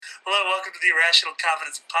Hello, welcome to the Irrational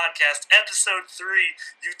Confidence Podcast, Episode 3.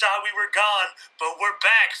 You thought we were gone, but we're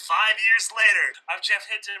back 5 years later. I'm Jeff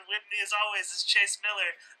Hinton. With me, as always, is Chase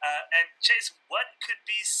Miller. And Chase, what could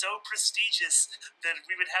be so prestigious that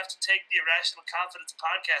we would have to take the Irrational Confidence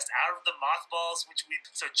Podcast out of the mothballs, which we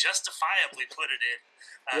so justifiably put it in,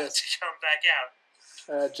 Yes. to come back out?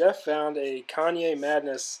 Jeff found a Kanye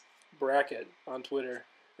Madness bracket on Twitter,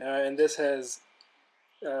 and this has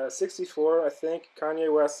 64, I think, Kanye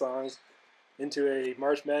West songs into a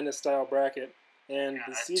March Madness style bracket, and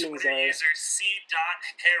the seedings Twitter are user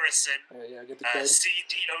C.Harrison. get the code.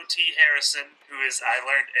 C.Dot Harrison, who is, I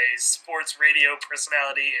learned, a sports radio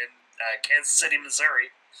personality in Kansas City,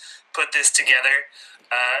 Missouri, put this together,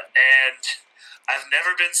 and I've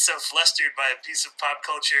never been so flustered by a piece of pop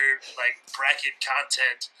culture like bracket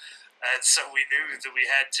content, and so we knew that we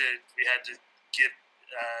had to get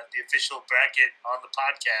the official bracket on the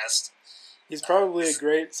podcast. He's probably a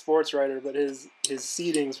great sports writer, but his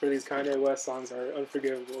seedings for these Kanye West songs are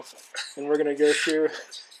unforgivable, and we're gonna go through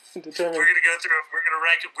and determine. We're gonna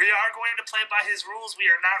rank it. We are going to play by his rules.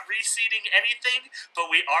 We are not reseeding anything,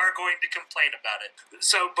 but we are going to complain about it.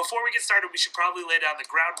 So before we get started, we should probably lay down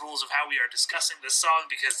the ground rules of how we are discussing this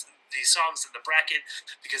song, because the songs in the bracket,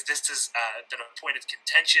 because this has been a point of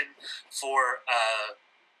contention for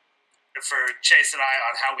Chase and I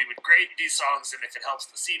on how we would grade these songs and if it helps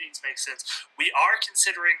the seedings make sense. We are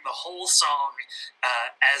considering the whole song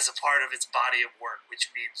as a part of its body of work,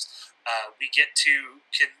 which means we get to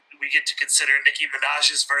consider Nicki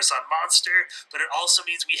Minaj's verse on Monster, but it also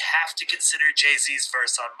means we have to consider Jay-Z's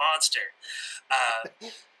verse on Monster.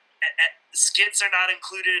 Skits are not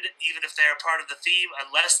included, even if they are part of the theme,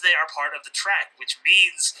 unless they are part of the track, which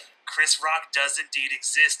means Chris Rock does indeed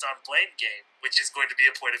exist on Blame Game, which is going to be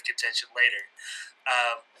a point of contention later.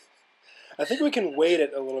 I think we can weight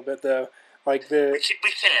it a little bit, though. Like we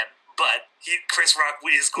can, but Chris Rock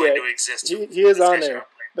is going to exist. He is on there,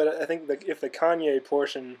 but I think if the Kanye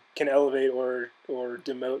portion can elevate or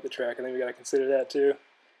demote the track, I think we got to consider that too.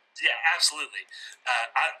 Yeah, absolutely.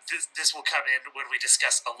 This will come in when we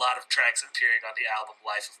discuss a lot of tracks appearing on the album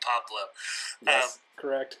Life of Pablo. Yes,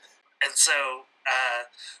 correct. And so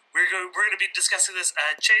we're going to be discussing this.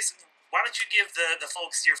 Chase, why don't you give the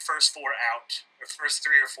folks your first 4 out, or first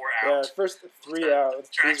 3 or 4 out? Yeah, first 3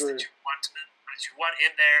 out. Tracks that you want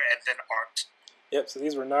in there and then aren't. Yep. So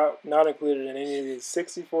these were not included in any of these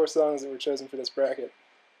 64 songs that were chosen for this bracket.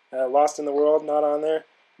 Lost in the World, not on there.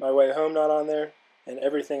 My Way Home, not on there. And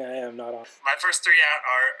Everything I Am, not on. My first 3 out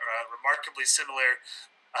are remarkably similar.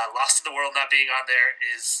 Lost in the World not being on there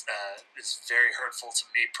is very hurtful to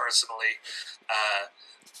me personally.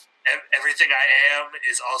 Everything I Am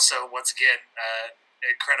is also, once again,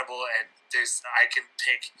 incredible, and I can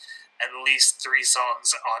pick at least 3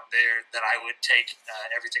 songs on there that I would take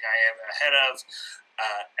Everything I Am ahead of.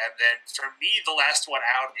 And then for me, the last one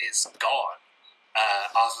out is Gone.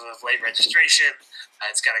 Off of Late Registration.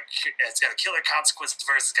 It's got a killer Consequences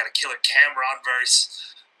verse. It's got a killer Cameron verse.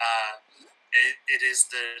 It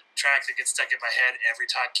is the track that gets stuck in my head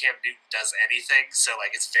every time Cam Newton does anything. So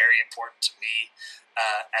it's very important to me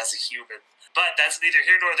as a human. But that's neither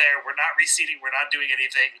here nor there. We're not reseeding. We're not doing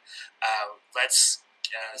anything.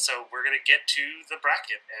 So we're gonna get to the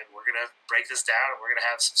bracket and we're gonna break this down and we're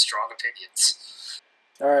gonna have some strong opinions.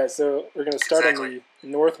 All right, so we're going to start on the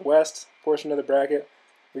northwest portion of the bracket.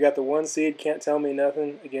 We got the 1 seed, Can't Tell Me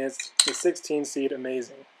Nothing, against the 16 seed,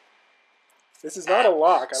 Amazing. This is not a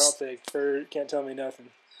lock, I don't think, for Can't Tell Me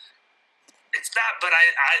Nothing. It's not, but I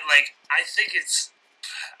think it's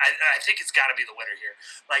got to be the winner here.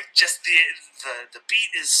 Just the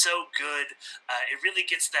beat is so good. It really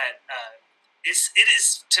gets that. It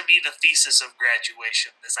is to me the thesis of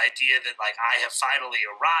graduation. This idea that I have finally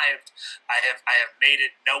arrived. I have made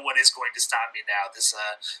it. No one is going to stop me now. I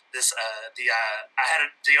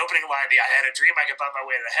had the opening line. I had a dream I could find my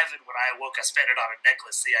way to heaven. When I awoke, I spent it on a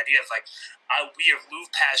necklace. The idea of we have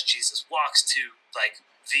moved past Jesus Walks to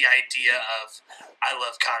the idea of I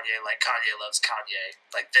love Kanye like Kanye loves Kanye.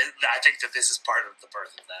 I think that this is part of the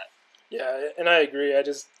birth of that. Yeah, and I agree.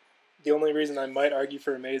 The only reason I might argue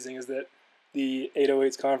for Amazing is that the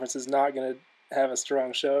 808s conference is not going to have a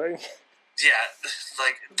strong showing. Yeah,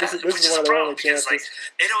 this is which is one a of the problem because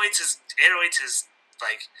 808s is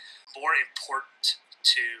more important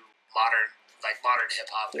to modern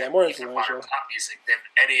hip hop, yeah, more even influential modern pop music than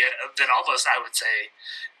almost I would say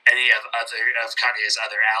any of Kanye's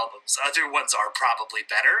other albums. Other ones are probably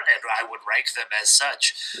better, and I would rank them as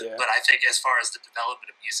such. Yeah. But I think as far as the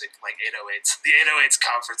development of music, 808s, the 808s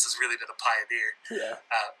conference has really been a pioneer. Yeah.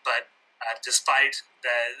 But Despite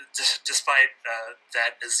that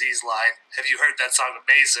Aziz line, have you heard that song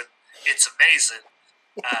Amazing? It's amazing.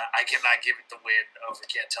 I cannot give it the win over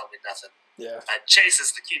Can't Tell Me Nothing. Yeah. Chase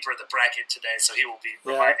is the keeper of the bracket today, so he will be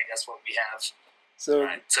reminding us what we have. So,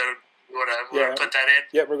 so we want to put that in?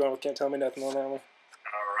 Yep, we're going with Can't Tell Me Nothing on that one.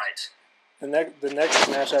 All right. The next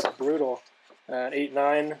matchup, brutal.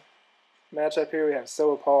 8-9 matchup here. We have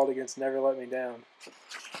So Appalled against Never Let Me Down.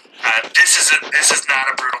 This is not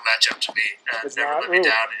a brutal matchup to me. Never Let Me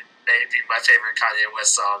Down may be my favorite Kanye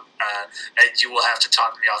West song, and you will have to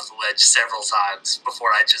talk me off the ledge several times before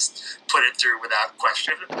I just put it through without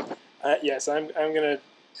question. Yes, I'm going to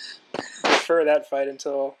defer that fight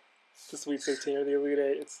until the Sweet 16 or the Elite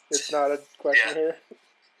 8. It's not a question here.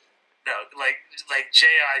 No, like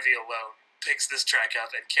Jay Ivy alone picks this track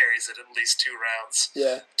up and carries it at least 2 rounds.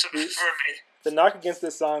 Yeah. For me. The knock against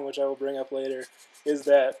this song, which I will bring up later, is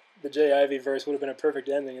that the Jay Ivy verse would have been a perfect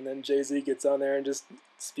ending, and then Jay-Z gets on there and just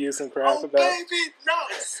spews some crap about it. Baby, no,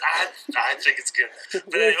 I think it's good.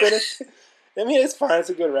 But anyway. I mean, it's fine. It's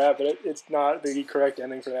a good rap, but it's not the correct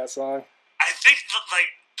ending for that song. I think,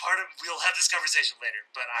 we'll have this conversation later,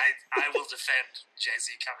 but I will defend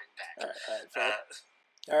Jay-Z coming back.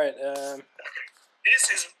 All right. Okay.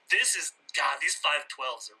 This is God. These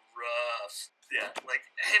 512s are rough. Yeah,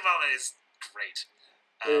 Hey Mama is great.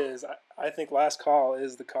 It is. I think Last Call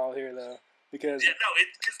is the call here, though, because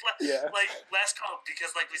Last Call,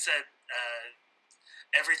 because like we said,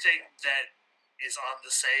 everything that is on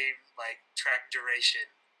the same track duration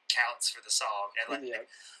counts for the song, and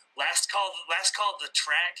Last Call, the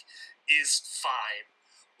track is fine.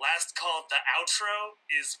 Last Call, the outro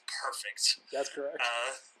is perfect. That's correct.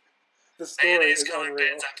 The story is colored unreal.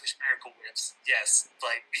 bands, I push miracle whips. Yes,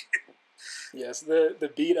 Yes,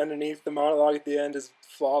 the beat underneath the monologue at the end is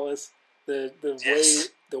flawless. The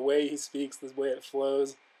way he speaks, the way it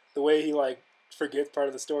flows, the way he forgets part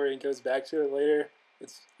of the story and goes back to it later.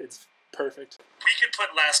 It's perfect. We could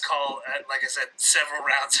put Last Call at, like I said, several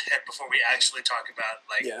rounds ahead before we actually talk about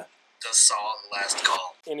the song Last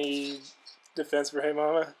Call. Any defense for Hey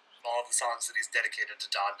Mama? All the songs that he's dedicated to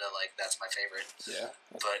Donda, that's my favorite. Yeah.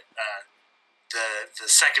 But the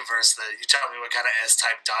second verse, you tell me what kind of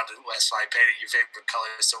S-type Donda West I painted your favorite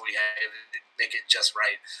color, so we make it just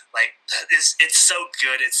right. It's so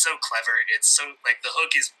good. It's so clever. It's so the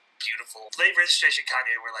hook is beautiful. Late Registration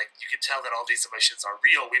Kanye, where you can tell that all these emotions are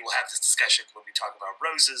real. We will have this discussion when we talk about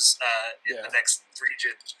Roses in the next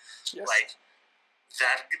region. Yes.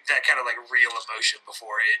 That kind of real emotion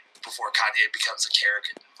before Kanye becomes a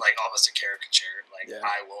caricature, almost a caricature.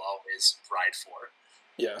 I will always ride for.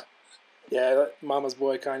 Yeah. Yeah, Mama's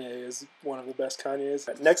Boy Kanye is one of the best Kanyes.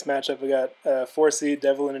 Next matchup, we got 4-seed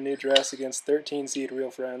Devil in a New Dress against 13-seed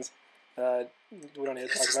Real Friends. We don't need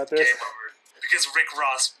to talk about this. Game over. Because Rick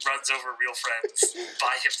Ross runs over Real Friends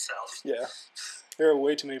by himself. Yeah. There are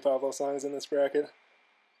way too many Pablo songs in this bracket.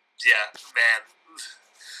 Yeah, man.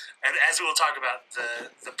 And as we will talk about,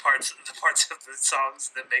 the parts of the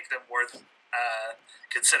songs that make them worth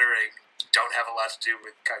considering don't have a lot to do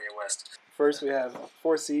with Kanye West. First, we have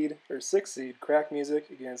 6-seed Crack Music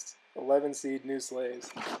against 11-seed New Slaves.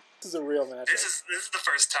 This is a real matchup. This is the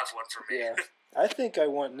first tough one for me. Yeah. I think I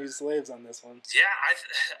want New Slaves on this one. Yeah,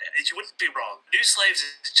 you wouldn't be wrong. New Slaves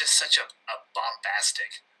is just such a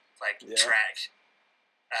bombastic track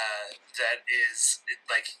that is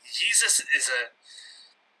Yeezus is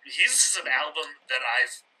an album that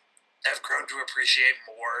I've grown to appreciate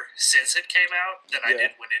more since it came out than I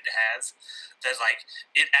did when it has. That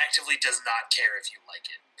it actively does not care if you like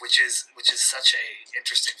it, which is such a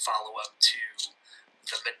interesting follow up to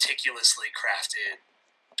the meticulously crafted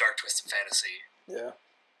Dark Twisted Fantasy. Yeah.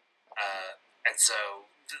 And so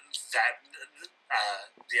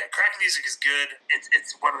Crack Music is good.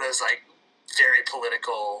 It's one of those very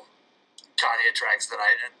political Kanye tracks that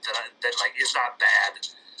is not bad.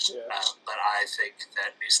 Yeah. But I think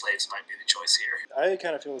that New Slaves might be the choice here. I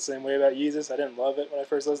kind of feel the same way about Yeezus. I didn't love it when I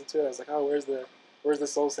first listened to it. I was like, oh, where's the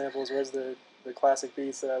soul samples? Where's the classic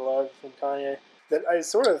beats that I love from Kanye? That I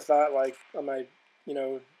sort of thought on my,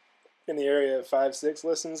 in the area of 5-6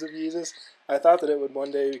 listens of Yeezus, I thought that it would one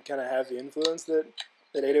day kind of have the influence that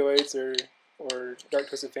 808s or Dark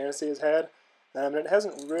Twisted Fantasy has had. And it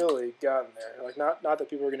hasn't really gotten there. Not that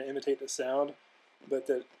people are going to imitate the sound, but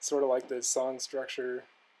that sort of the song structure,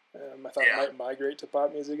 I thought it might migrate to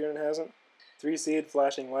pop music, and it hasn't. 3-seed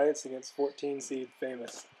Flashing Lights against 14-seed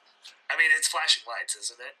Famous. I mean, it's Flashing Lights,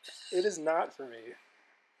 isn't it? It is not for me.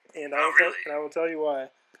 And really? I will tell you why.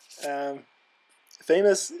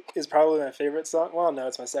 Famous is probably my favorite song. Well, no,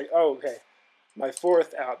 it's my second. Oh, okay. My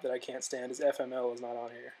fourth out that I can't stand is FML is not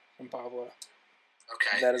on here from Pablo.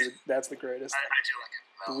 Okay. That's the greatest. I do like it.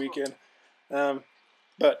 The Weeknd.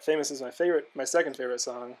 But Famous is my second favorite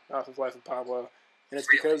song off of Life of Pablo, and it's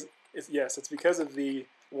Really? because it's because of the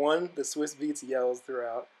Swiss Beats yells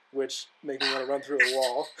throughout, which make me want to run through a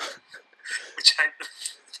wall. Which okay,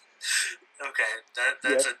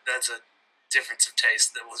 that's a difference of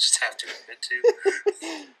taste that we'll just have to admit to.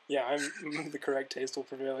 Yeah, the correct taste will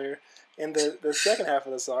prevail here. And the second half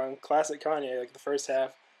of the song, classic Kanye, like the first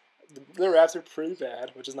half, the raps are pretty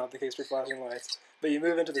bad, which is not the case for Flashing Lights. But you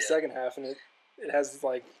move into the second half, and it has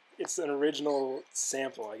like it's an original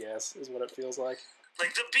sample, I guess, is what it feels like.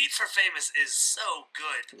 Like the beat for Famous is so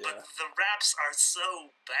good, but the raps are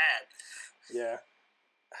so bad. Yeah.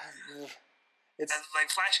 And like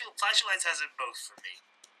Flashing Lights has it both for me.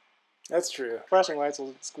 That's true. Flashing Lights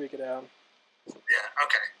will squeak it out. Yeah,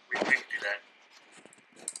 okay. We can do that.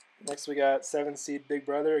 Next we got 7 seed Big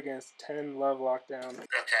Brother against 10 Love Lockdown.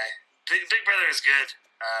 Okay. Big Brother is good.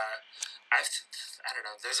 I don't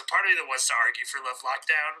know. There's a part of me that wants to argue for Love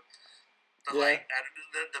Lockdown. But like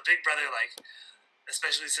the Big Brother, like,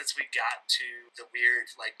 especially since we got to the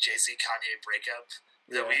weird like Jay-Z Kanye breakup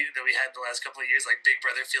that we had the last couple of years, like Big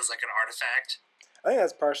Brother feels like an artifact. I think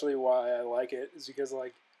that's partially why I like it, is because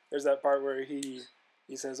like there's that part where he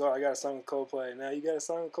says, "Oh, I got a song with Coldplay." Now you got a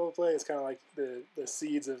song with Coldplay. It's kind of like the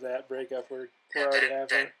seeds of that breakup were already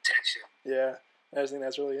happening. That tension. Yeah, I just think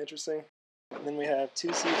that's really interesting. And then we have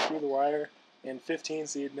 2 seed Through the Wire and 15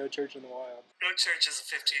 seed No Church in the Wild. No Church as a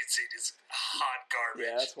 15 seed is hot garbage.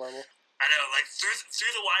 Yeah, that's horrible. I know, like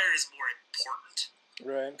Through the Wire is more important,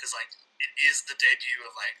 right? Because like it is the debut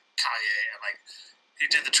of like Kanye, and like he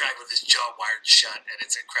did the track with his jaw wired shut, and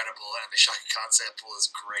it's incredible, and the Shaka Khan sample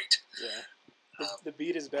is great. Yeah. The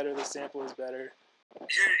beat is better. The sample is better.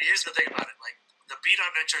 Here's the thing about it. Like, the beat on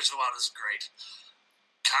No Church in the Wild is great.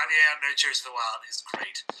 Kanye on No Church in the Wild is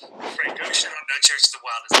great. Frank Ocean on No Church in the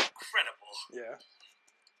Wild is incredible. Yeah.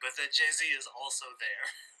 But then Jay-Z is also there.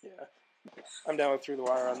 Yeah. I'm down with Through the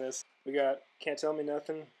Wire on this. We got Can't Tell Me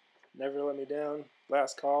Nothing, Never Let Me Down,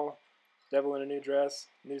 Last Call, Devil in a New Dress,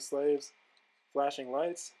 New Slaves, Flashing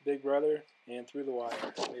Lights, Big Brother, and Through the Wire.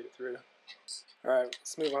 Made it through. Alright,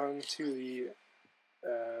 let's move on to the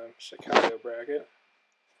Chicago bracket.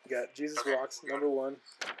 We got Jesus Walks, number 1.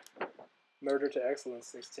 Murder to Excellence,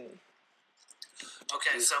 16.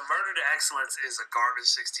 Okay, so Murder to Excellence is a garbage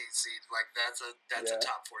 16 seed. Like, that's a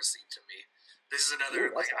top 4 seed to me. This is another,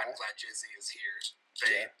 like, I'm glad Jay-Z is here.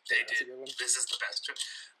 They did. This is the best.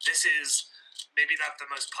 This is maybe not the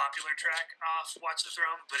most popular track off Watch the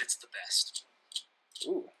Throne, but it's the best.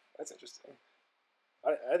 Ooh, that's interesting.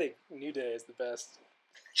 I think New Day is the best.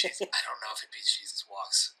 I don't know if it beats Jesus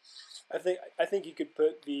Walks. I think you could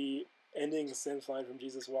put the ending synth line from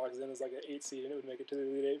Jesus Walks in as like an 8 seed, and it would make it to the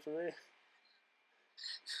Elite 8 for me.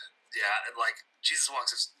 Yeah, and like Jesus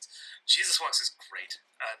Walks is great.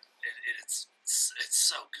 It's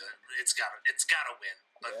so good. It's gotta win.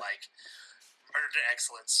 But like Murder to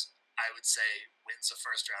Excellence, I would say wins a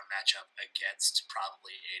first round matchup against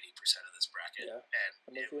probably 80% of this bracket,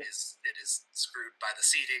 and it is screwed by the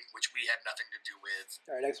seeding, which we had nothing to do with.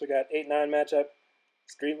 All right, next we got 8-9 matchup.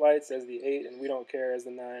 Streetlights as the 8, and We Don't Care as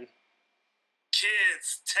the 9.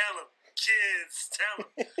 Kids, tell them.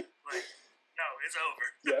 Like, no, it's over.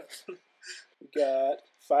 Yep. We got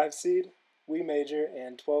 5 seed, We Major,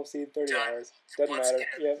 and 12 seed, 30 hours. Doesn't matter.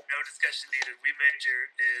 Yep. No discussion needed. We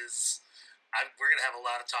Major is. We're gonna have a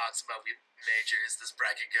lot of talks about We Major as this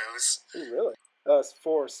bracket goes. Ooh, really? Us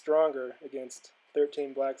 4 Stronger against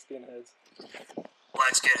 13 Black Skinheads.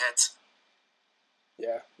 Black Skinheads.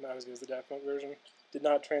 Yeah, not as good as the Daft Punk version. Did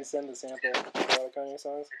not transcend the sample of a lot of Kanye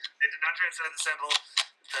songs. It did not transcend the sample.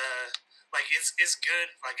 It's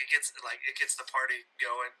good. Like it gets the party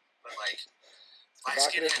going, but like Black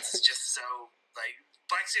Skinheads is just so like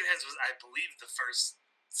Black Skinheads was, I believe, the first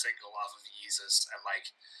single off of Yeezus, and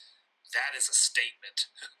like that is a statement.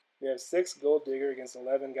 We have 6 Gold Digger against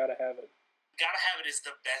 11 Gotta Have It. Gotta Have It is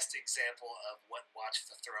the best example of what Watch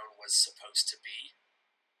the Throne was supposed to be.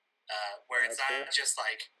 Where it's not just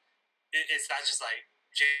like Jay-Z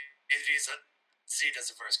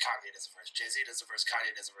does a verse, Kanye does a verse, Jay-Z does a verse,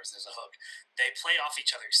 Kanye does a verse, there's a hook. They play off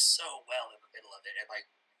each other so well in the middle of it, and like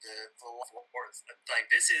the words, like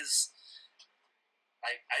this is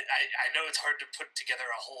like I know it's hard to put together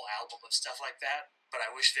a whole album of stuff like that, but I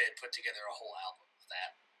wish they had put together a whole album of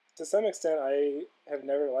that. To some extent, I have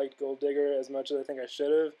never liked Gold Digger as much as I think I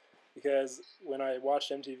should have, because when I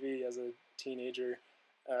watched MTV as a teenager,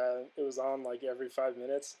 it was on like every 5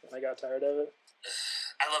 minutes, and I got tired of it.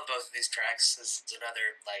 I love both of these tracks. This is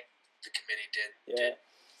another, like, the committee did. Yeah.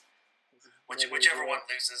 Whichever one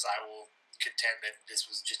loses, I will contend that this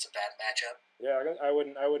was just a bad matchup. Yeah, I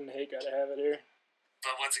wouldn't hate Gotta Have It here.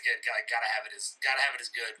 But once again, Gotta Have It is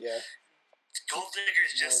good. Yeah. Gold Digger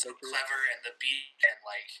is just so clever, and the beat, and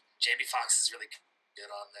like Jamie Foxx is really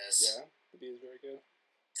good on this. Yeah, the beat is very good.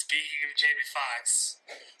 Speaking of Jamie Foxx,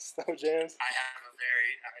 Slow Jams. I have a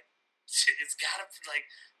it's gotta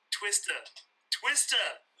like Twista.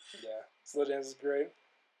 Yeah, Slow Jams is great.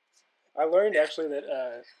 I learned actually that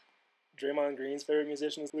Draymond Green's favorite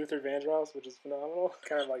musician is Luther Vandross, which is phenomenal.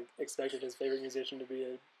 Kind of like expected his favorite musician to be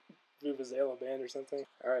a Vuvuzela band or something.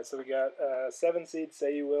 All right, so we got 7 seed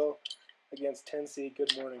Say You Will against 10 seed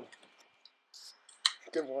Good Morning.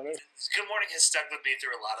 Good Morning. Good Morning has stuck with me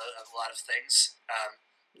through a lot of things.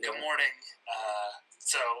 Good Morning.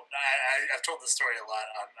 So I've told this story a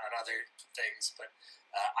lot on other things, but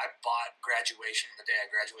I bought Graduation the day I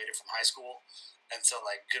graduated from high school, and so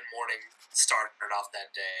like Good Morning started off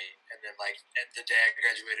that day, and then like the day I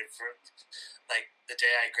graduated from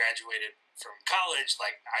college,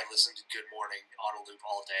 like I listened to Good Morning on a loop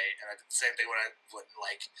all day, and I did the same thing when I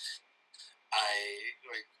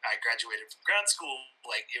graduated from grad school.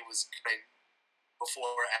 Like it was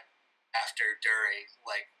before, after, during,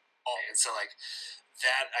 like all, and so like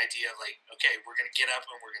that idea of like, okay, we're gonna get up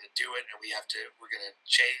and we're gonna do it, and we're gonna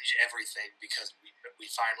change everything because we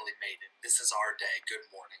finally made it. This is our day. Good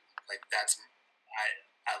Morning. Like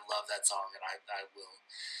I love that song, and I will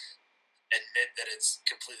admit that it's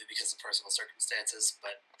completely because of personal circumstances,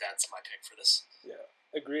 but that's my pick for this. Yeah,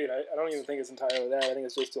 agreed. I don't even think it's entirely that. I think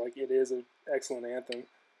it's just like it is an excellent anthem,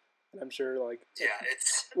 and I'm sure like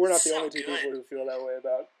we're not the only two people who feel that way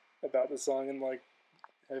about the song and like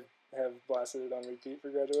have blasted it on repeat for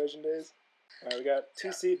graduation days. All right, we got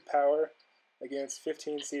 2 seed Power against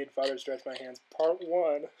 15 seed Father Stretch My Hands Part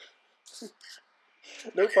 1.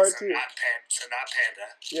 No okay, Part so 2. Not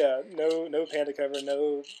Panda. Yeah, no Panda cover,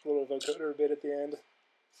 no little vocoder bit at the end.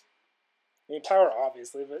 I mean, Power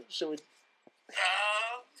obviously, but should we?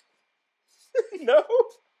 No.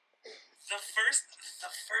 The first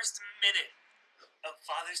minute of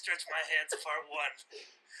Father Stretch My Hands Part 1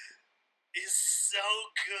 is so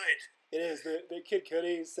good. It is. The Kid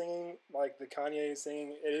Cudi singing, like the Kanye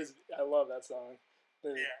singing, it is. I love that song.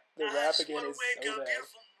 The rap again is so bad.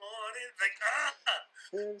 Beautiful morning. Like,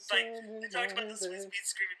 they talked about the Swiss beat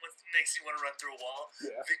screaming what makes you want to run through a wall.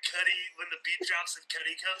 Yeah. The Cudi, when the beat drops and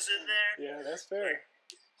Cudi comes in there. Yeah, that's fair.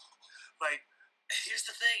 Like, here's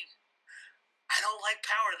the thing. I don't like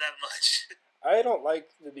Power that much. I don't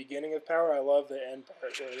like the beginning of Power. I love the end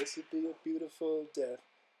part where this would be a beautiful death.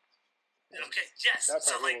 Okay, yes.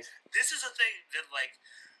 So, like, this is a thing that, like,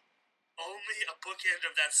 only a bookend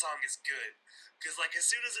of that song is good. Because, like, as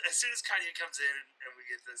soon as Kanye comes in and we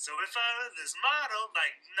get this, so if I were this model,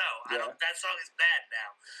 like, no, I don't. That song is bad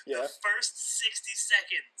now. Yeah. The first 60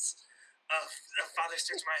 seconds of Father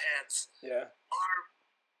Stretch My Hands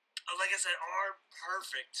are, like I said, are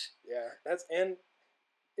perfect. Yeah, and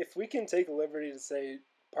if we can take the liberty to say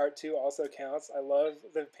Part 2 also counts. I love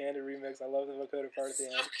the Panda remix. I love the vocoder part at the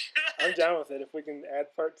end. I'm down with it if we can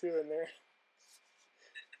add Part 2 in there.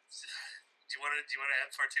 Do you want to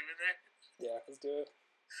add Part 2 in there? Yeah, let's do it.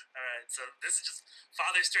 All right, so this is just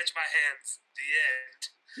Father Stretch My Hands, the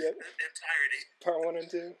end. Yep. Entirety. Part 1 and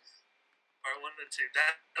 2. Part 1 and 2.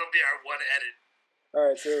 That'll be our one edit. All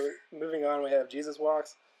right, so moving on, we have Jesus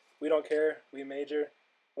Walks, We Don't Care, We Major,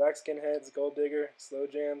 Black Skinheads, Gold Digger, Slow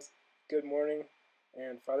Jams, Good Morning,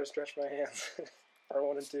 and Father Stretch My Hands. Part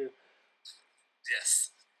 1 and 2.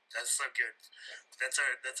 Yes, that's so good. That's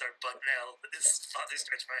our butt nail. Is Father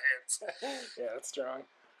Stretch My Hands. Yeah, that's strong.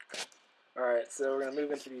 All right, so we're gonna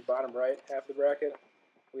move into the bottom right half of the bracket.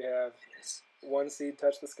 We have 1 seed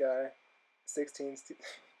Touch the Sky, 16 seed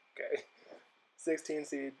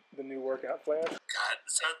The New Workout Plan. God,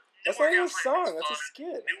 so that's not even a song. That's a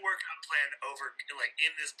skit. New Workout Plan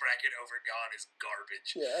in this bracket over Gone is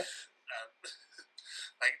garbage. Yeah.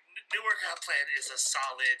 Like New Workout Plan is a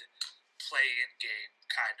solid play-in game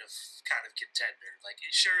kind of contender. Like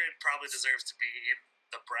it probably deserves to be in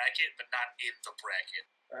the bracket, but not in the bracket.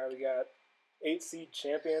 All right, we got 8 seed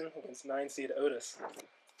Champion against 9 seed Otis.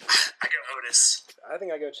 I go Otis. I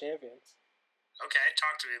think I go Champion. Okay,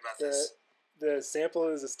 talk to me about this. The sample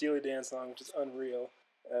is a Steely Dan song, which is unreal.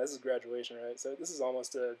 This is Graduation, right? So this is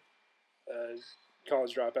almost a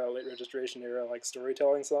college dropout, late registration era, like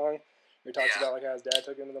storytelling song. He talks about like how his dad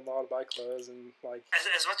took him to the mall to buy clothes and like.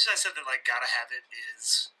 As much as I said that like Gotta Have It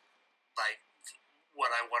is like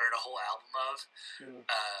what I wanted a whole album of.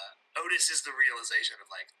 Otis is the realization of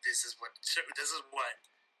like this is what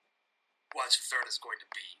Watch the Throne is going to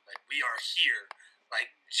be. Like we are here.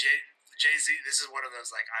 Like Jay-Z, this is one of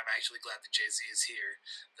those, like, I'm actually glad that Jay-Z is here.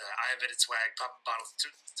 The I Invented Swag, popping bottles,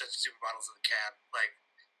 touching stupid bottles in the cab. Like,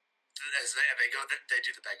 as they go, they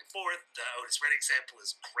do the back and forth. The Otis Redding sample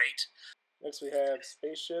is great. Next we have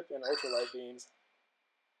Spaceship and Ultralight Beams.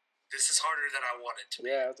 This is harder than I want it to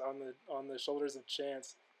be. Yeah, it's on the shoulders of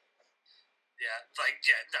Chance. Yeah,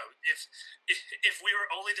 no. If we were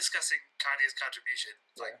only discussing Kanye's contribution,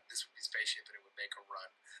 this would be Spaceship and it would make a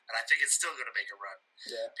run. And I think it's still going to make a run.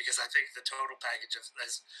 Yeah. Because I think the total package of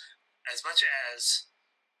as much as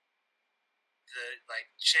the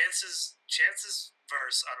Chance's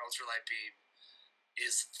verse on Ultralight Beam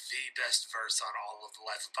is the best verse on all of The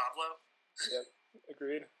Life of Pablo. Yep,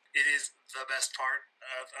 agreed. It is the best part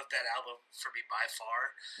of that album for me by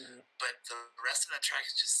far. Mm-hmm. But the rest of that track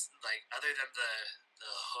is just, like, other than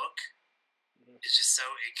the hook, is just so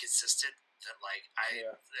inconsistent that, like,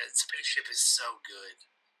 Spaceship is so good.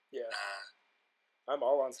 Yeah. I'm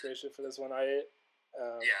all on Spaceship for this one.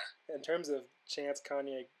 In terms of Chance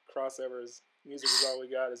Kanye crossovers, Music Is All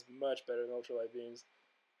We Got is much better than Ultralight Beams.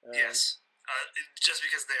 Yes. Just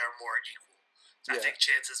because they are more equal. I think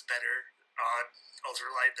Chance is better on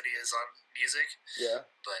Ultralight than he is on Music. Yeah.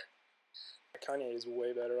 But Kanye is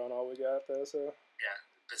way better on All We Got, though, so... Yeah.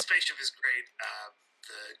 But Spaceship is great.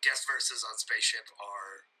 The guest verses on Spaceship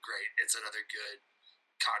are great. It's another good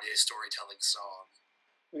Kanye storytelling song.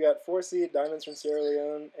 We got 4 seed Diamonds from Sierra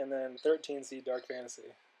Leone, and then 13 seed Dark Fantasy.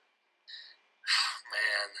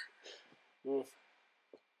 Man. Oof.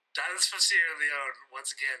 Diamonds from Sierra Leone,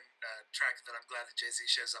 once again, a track that I'm glad that Jay-Z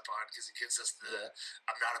shows up on because he gives us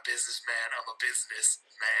I'm not a businessman, I'm a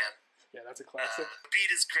businessman. Yeah, that's a classic. The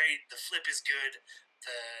beat is great, the flip is good,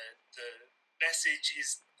 the message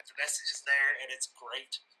is there, and it's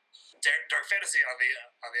great. Dark Fantasy, on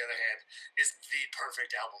the other hand, is the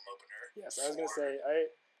perfect album opener. Yes, I was going to say,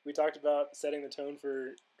 we talked about setting the tone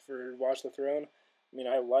for Watch the Throne. I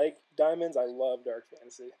mean, I like Diamonds, I love Dark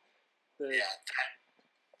Fantasy.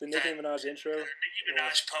 The Nicki Minaj intro. The Nicki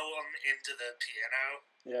Minaj poem into the piano.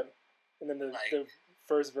 Yep. And then the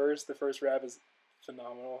first verse, the first rap is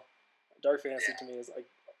phenomenal. Dark Fantasy to me is like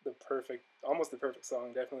almost the perfect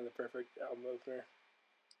song, definitely the perfect album opener.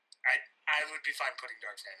 I would be fine putting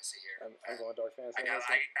Dark Fantasy here. I'm going Dark Fantasy.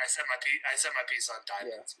 I said my piece on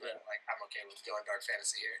Diamonds, but I'm okay with going Dark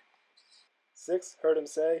Fantasy here. 6, Heard Him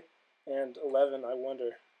Say, and 11, I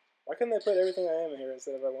Wonder. Why couldn't they put Everything I Am here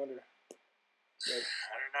instead of I Wonder? Like,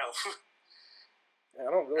 I don't know. I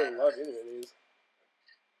don't really love either of these.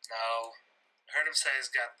 No. Heard Him Say has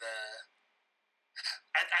got the...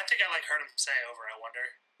 I think I like Heard Him Say over I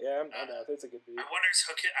Wonder. Yeah, I know. It's a good beat. I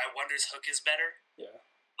Wonder's hook is better. Yeah.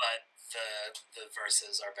 But the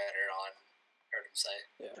verses are better on Heard Him Say.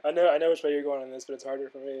 Yeah. I know which way you're going on this, but it's harder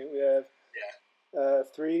for me. We have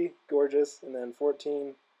 3, Gorgeous, and then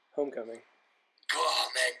 14, Homecoming. Oh,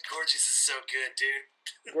 man. Gorgeous is so good, dude.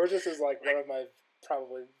 Gorgeous is like one of my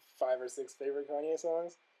probably 5 or 6 favorite Kanye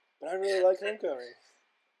songs, but I really like Homecoming.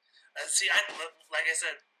 See, like I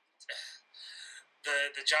said,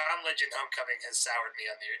 the John Legend Homecoming has soured me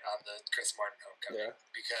on the Chris Martin Homecoming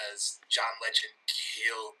because John Legend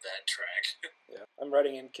killed that track. Yeah, I'm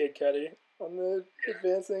writing in Kid Cudi on the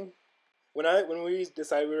advancing. When we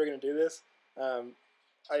decided we were going to do this,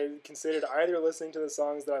 I considered either listening to the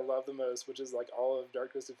songs that I love the most, which is like all of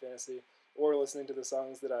Dark Twisted Fantasy, or listening to the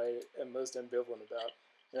songs that I am most ambivalent about.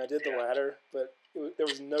 And I did the latter, but there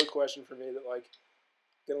was no question for me that, like,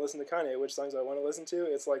 going to listen to Kanye, which songs I want to listen to,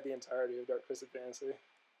 it's like the entirety of Dark Twisted Fantasy.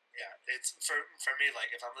 Yeah, it's for me,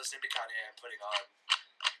 like, if I'm listening to Kanye, I'm putting on,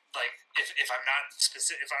 like, if I'm not in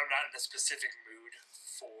a specific mood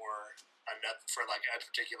for like a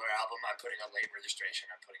particular album, I'm putting on Late Registration,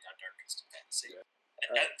 I'm putting on Dark Twisted Fantasy. Yeah.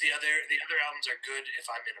 The other albums are good if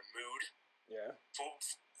I'm in a mood. Yeah.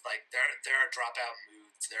 Like, there are Dropout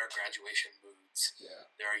moods, there are Graduation moods,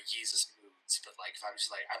 there are Yeezus moods, but, like, if I'm just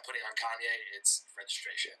like, I'm putting on Kanye, it's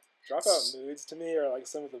Registration. Dropout moods to me are like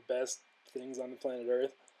some of the best things on the planet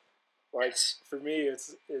Earth. Like, for me,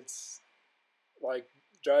 it's like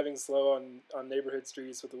driving slow on neighborhood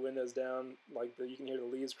streets with the windows down, like you can hear the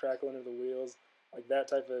leaves crackle under the wheels, like that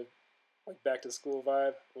type of like back to school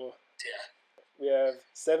vibe. Well, yeah. We have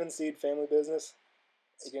 7 seed Family Business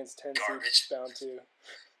against 10 garbage. seed Bound 2.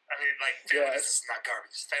 I mean, like, Family Business is not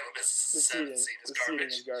garbage. Family Business is 7 seed is garbage. The seeding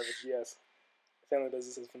is garbage, yes. Family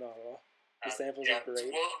Business is phenomenal. The samples are great.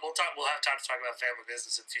 We'll have time to talk about Family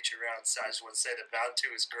Business in future rounds. So I just want to say that Bound 2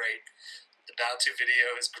 is great. The Bound 2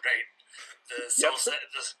 video is great. The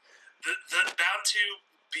the Bound 2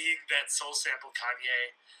 being that soul sample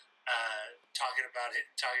Kanye talking about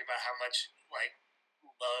how much, like,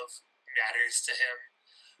 love matters to him.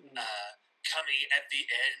 coming at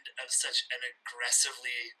the end of such an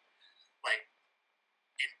aggressively, like,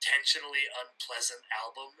 intentionally unpleasant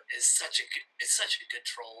album is such a good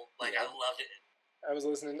troll. Like, I love it. I was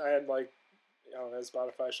listening. I had like, I don't know,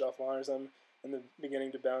 Spotify shuffle on or something. In the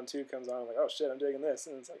beginning to Bound 2 comes on. I'm like, oh shit, I'm digging this.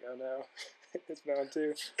 And it's like, oh no, it's Bound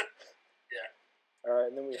 2. Yeah. All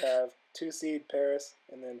right, and then we have 2 seed Paris,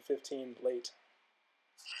 and then 15 Late.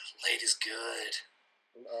 Late is good.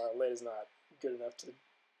 Late is not good enough to.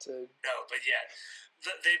 No, but yeah,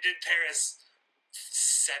 they did Paris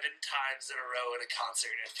 7 times in a row at a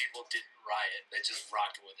concert, and people didn't riot. They just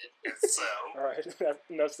rocked with it. And so, all right,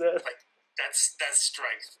 enough said. Like, that's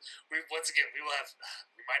strength. We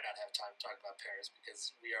might not have time to talk about Paris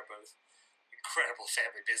because we are both incredible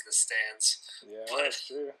family business stands. Yeah, that's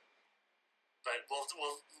true. But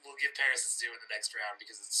we'll give Paris its due in the next round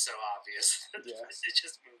because it's so obvious. Yeah. It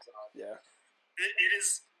just moves on. Yeah.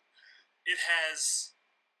 It has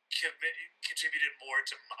contributed more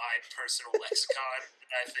to my personal lexicon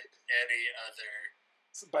than I think any other.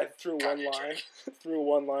 So through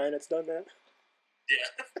one line, it's done that.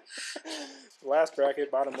 Yeah. Last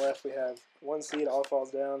bracket, bottom left, we have 1 seed, All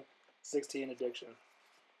Falls Down, 16 Addiction.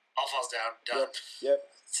 All Falls Down, done. Yep.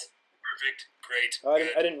 Perfect, great. Oh,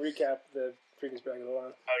 I didn't recap the previous bracket. Hold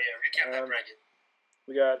on. Oh yeah, recap that bracket.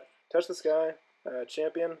 We got Touch the Sky,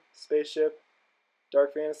 Champion, Spaceship,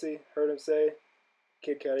 Dark Fantasy, Heard Him Say,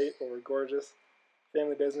 Kid Cudi, or Gorgeous,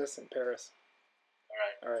 Family Business, and Paris.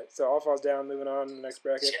 All right. So All Falls Down. Moving on to the next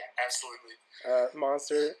bracket. Yeah, absolutely.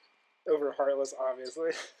 Monster over Heartless,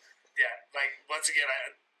 obviously. Yeah, like once again,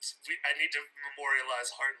 I need to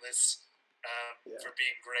memorialize Heartless for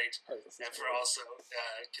being great and for also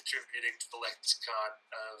contributing to the lexicon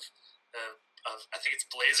of I think it's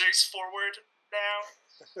Blazers forward now.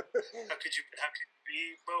 How could you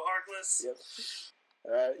be Bo Heartless? Yep.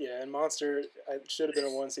 Yeah, and Monster, I should have been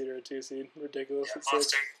a 1 seed or a 2 seed. Ridiculous. Yeah,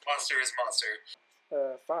 Monster is Monster.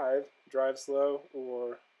 5, Drive Slow,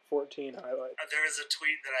 or 14, Highlight. There was a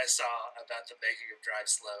tweet that I saw about the making of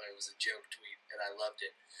Drive Slow. It was a joke tweet, and I loved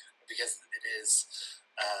it because it is.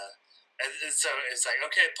 And so it's like,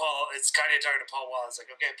 okay, Paul. It's Kanye talking to Paul Wall. It's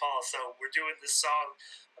like, okay, Paul. So we're doing this song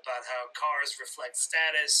about how cars reflect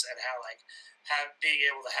status and how being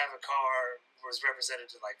able to have a car was represented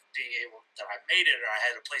to like being able that I made it or I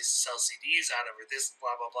had a place to sell CDs out of or this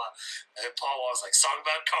blah blah blah. And Paul Wall was like, song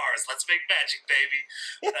about cars. Let's make magic, baby,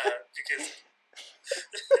 because.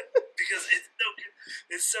 Because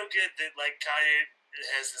it's so good that like Kanye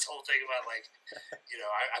has this whole thing about like, you know,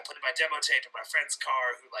 I put in my demo tape in my friend's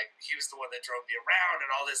car who like he was the one that drove me around and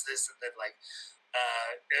all this and then like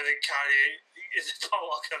and then Kanye Paul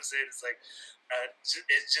Wall comes in. It's like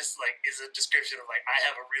it's just like is a description of like I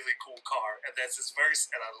have a really cool car and that's his verse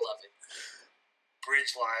and I love it.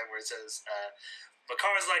 Bridge line where it says. My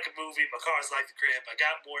car's like a movie, my car's like the crib. I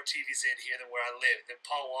got more TVs in here than where I live. Then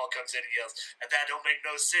Paul Wall comes in and yells, and that don't make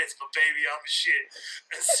no sense, but baby, I'm the shit.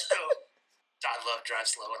 And so, I love Drive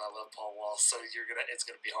Slow and I love Paul Wall, so it's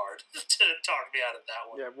gonna be hard to talk me out of that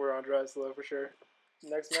one. Yeah, we're on Drive Slow for sure.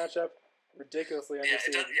 Next matchup, ridiculously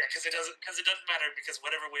underseeded. Because it doesn't matter because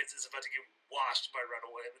whatever wins is about to get washed by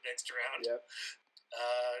Runaway in the next round. Yep.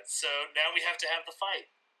 So now we have to have the fight.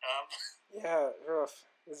 Yeah, rough.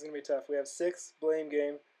 This is going to be tough. We have 6 Blame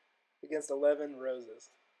Game against 11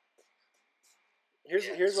 Roses.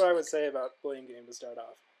 Here's what I would say about Blame Game to start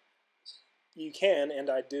off. You can,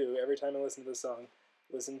 and I do, every time I listen to the song,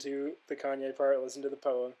 listen to the Kanye part, listen to the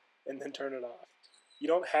poem, and then turn it off. You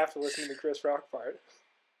don't have to listen to the Chris Rock part.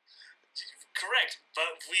 Correct,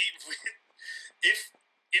 but if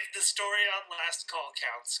the story on Last Call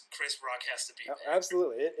counts, Chris Rock has to be there.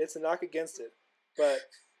 Absolutely. It's a knock against it.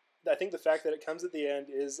 But I think the fact that it comes at the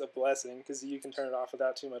end is a blessing because you can turn it off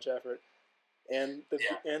without too much effort. And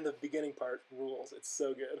the beginning part rules. It's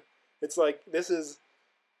so good. It's like this is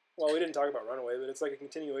we didn't talk about Runaway, but it's like a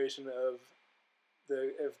continuation of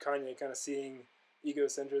Kanye kind of seeing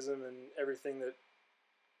egocentrism and everything that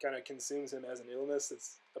kind of consumes him as an illness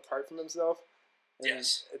that's apart from himself. And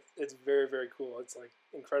yes, it's very very cool. It's like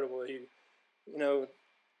incredible. He,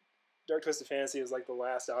 Dark Twisted Fantasy is like the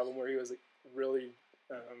last album where he was really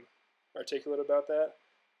articulate about that,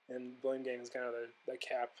 and Blame Game is kind of the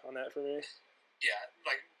cap on that for me. Yeah,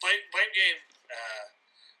 like Blame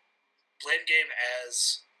Game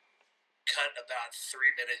as cut about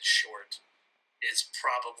 3 minutes short is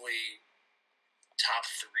probably top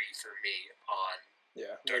 3 for me on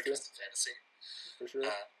Dark Twisted Fantasy. For sure.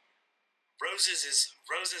 Roses is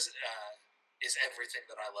everything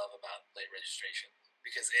that I love about Late Registration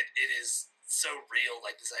because it is so real.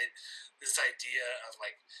 Like this idea of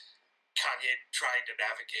like Kanye trying to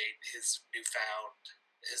navigate his newfound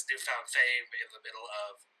his newfound fame in the middle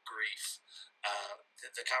of grief.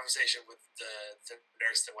 The conversation with the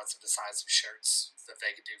nurse that wants him to sign some shirts that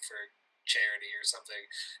they could do for charity or something.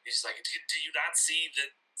 He's like, do you not see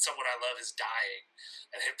that someone I love is dying?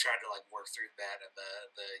 And him trying to like work through that, and the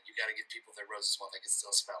you got to give people their roses while they can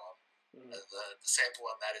still smell them. The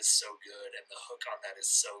sample on that is so good, and the hook on that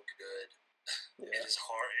is so good. Yeah. It is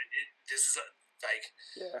hard. This is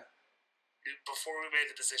before we made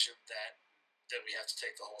the decision that we have to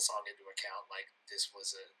take the whole song into account, like this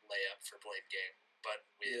was a layup for Blame Game. But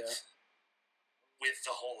with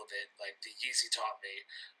the whole of it, like the Yeezy taught me,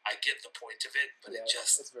 I get the point of it, but it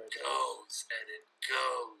just goes and it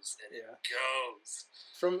goes and it goes.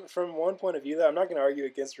 From one point of view, though, I'm not going to argue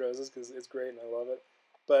against Roses because it's great and I love it.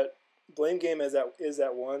 But Blame Game is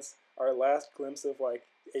at once our last glimpse of like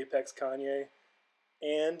Apex Kanye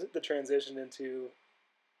and the transition into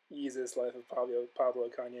Yeezus Life of Pablo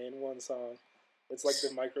Kanye in one song. It's like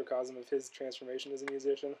the microcosm of his transformation as a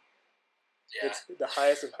musician. Yeah. It's the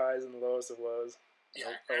highest of highs and the lowest of lows.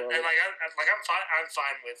 Yeah, I'm fine. I'm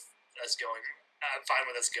fine with us going. I'm fine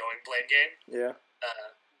with us going Blame Game. Yeah.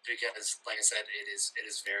 Because, like I said, it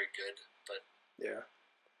is very good. But yeah.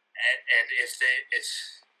 And if they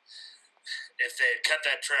had cut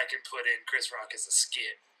that track and put in Chris Rock as a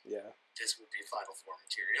skit, this would be Final Four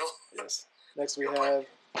material. Yes. Next we have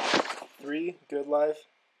 3 Good Life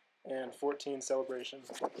and 14 Celebration.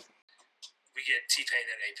 We get T-Pain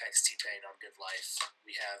at Apex T-Pain on Good Life.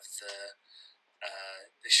 We have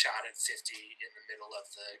the shot at 50 in the middle of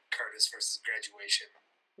the Curtis versus Graduation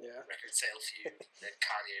record sale feud that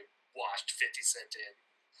Kanye washed 50 Cent in.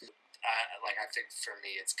 I think for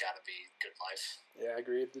me it's got to be Good Life. Yeah, I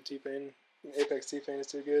agree. The T-Pain, Apex T-Pain is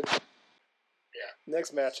too good. Yeah.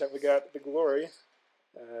 Next matchup, we got The Glory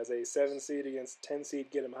as a 7 seed against 10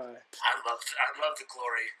 seed Get 'Em High. I love The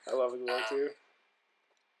Glory. I love The Glory too.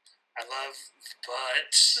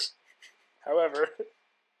 But however,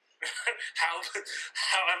 how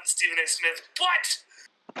Stephen A. Smith? But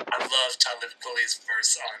I love Talib Kweli's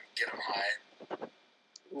verse on Get 'Em High.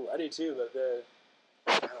 Ooh, I do too. But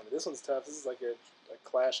this one's tough. This is like a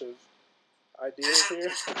clash of ideas here.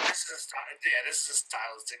 This is a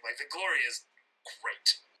stylistic. Like The Glory is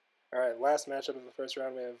great. All right, last matchup of the first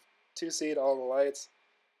round, we have 2 seed All the Lights.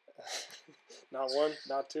 Not 1,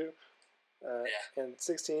 not 2. And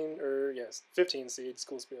 15 seed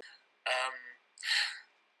School Spirit.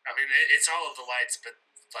 I mean, it's All of the Lights, but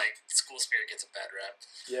like School Spirit gets a bad rap.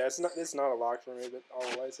 Yeah, it's not a lock for me, but All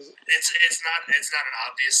the Lights is. It's not an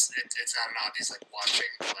obvious like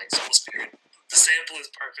watching like School Spirit. The sample is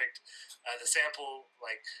perfect. The sample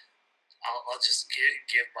like. I'll just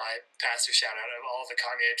give my pastor shout out of all the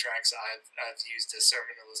Kanye tracks I've used as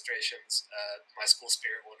sermon illustrations. My School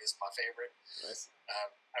Spirit one is my favorite. Nice.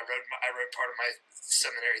 I wrote part of my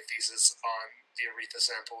seminary thesis on the Aretha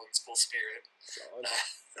sample in School Spirit. Solid.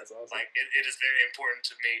 That's awesome. Like it is very important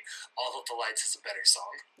to me. All of the Lights is a better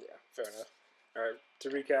song. Yeah, fair enough. All right,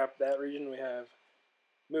 to recap that region, we have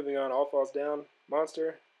Moving On, All Falls Down,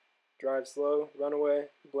 Monster, Drive Slow,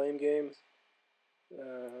 Runaway, Blame Game,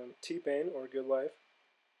 T-Pain or Good Life,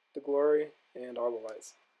 The Glory, and All the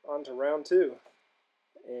Lights. On to round 2.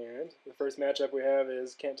 And the first matchup we have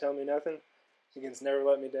is Can't Tell Me Nothing against Never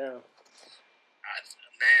Let Me Down.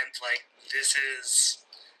 Man, like this is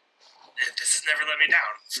Never Let Me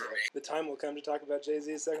Down for me. The time will come to talk about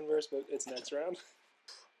Jay-Z's second verse, but it's next round.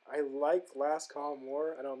 I like Last Call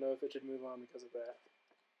more. I don't know if it should move on because of that.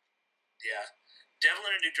 Yeah. Devil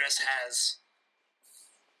in a New Dress has...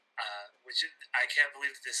 which I can't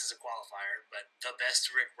believe that this is a qualifier, but the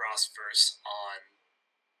best Rick Ross verse on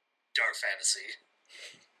Dark Fantasy.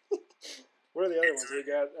 What are the other ones? We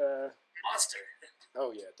got Monster.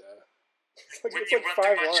 Oh yeah, duh. When you run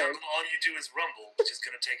through my jungle, all you do is rumble, which is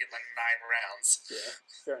going to take it like 9 rounds. Yeah,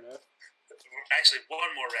 fair enough. Actually,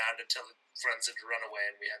 1 more round until it runs into Runaway,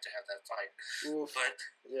 and we have to have that fight. Oof. But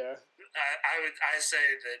yeah, I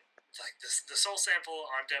say that. Like the soul sample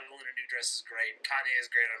on Devil in a New Dress is great. Kanye is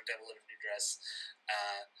great on Devil in a New Dress.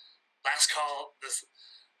 Last Call.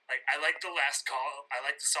 I like the Last Call. I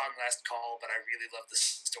like the song Last Call, but I really love the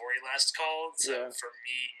story Last Call. So for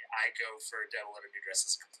me, I go for Devil in a New Dress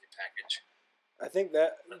as a complete package. I think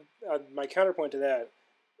that my counterpoint to that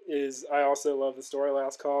is I also love the story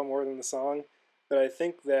Last Call more than the song, but I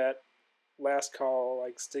think that Last Call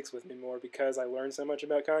like sticks with me more because I learned so much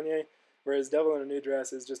about Kanye. Whereas Devil in a New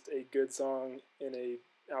Dress is just a good song in a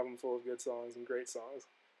album full of good songs and great songs.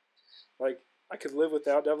 Like, I could live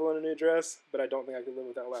without Devil in a New Dress, but I don't think I could live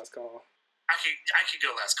without Last Call. I could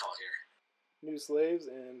go Last Call here. New Slaves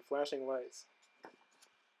and Flashing Lights.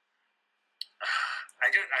 I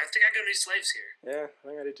think I go New Slaves here. Yeah, I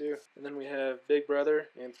think I do too. And then we have Big Brother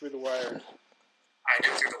and Through the Wire. I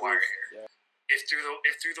go Through the Wire here. Yeah. If Through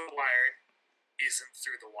the Wire isn't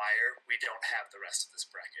Through the Wire, we don't have the rest of this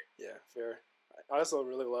bracket. Yeah, fair. I also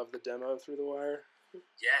really love the demo of Through the Wire.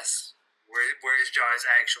 Yes. Where his jaw is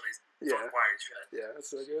actually wired shut. Yeah, that's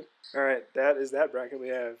so good. All right, that is that bracket. We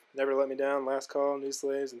have Never Let Me Down, Last Call, New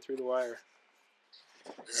Slaves, and Through the Wire.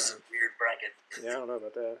 This is a weird bracket. Yeah, I don't know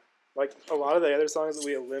about that. Like, a lot of the other songs that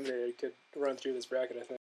we eliminated could run through this bracket, I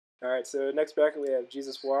think. All right, so next bracket we have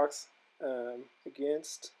Jesus Walks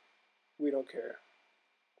against We Don't Care.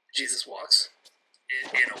 Jesus Walks.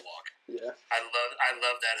 In a walk. Yeah. I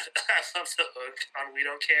love that. I love the hook on We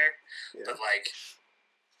Don't Care. Yeah. But, like,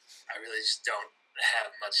 I really just don't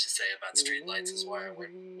have much to say about Streetlights is why I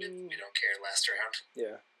went with We Don't Care last round.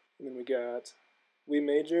 Yeah. And then we got We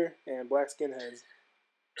Major and Black Skinheads.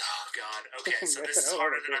 Oh God! Okay, so this is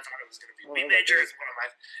harder than I thought it was going to be. We Major is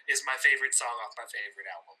my favorite song off my favorite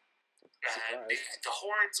album. The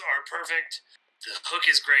horns are perfect. The hook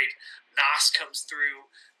is great. Nas comes through.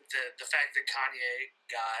 The fact that Kanye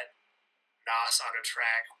got Nas on a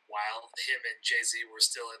track while him and Jay-Z were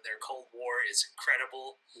still in their Cold War is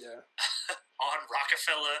incredible. Yeah. On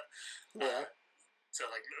Rockefeller. Yeah. So,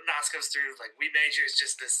 like, Nas comes through, like, We Major is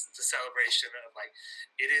just the celebration of, like,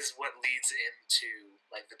 it is what leads into,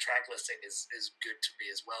 like, the track listing is good to me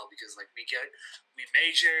as well, because, like, We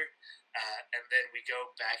Major, and then we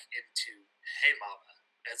go back into Hey Mama.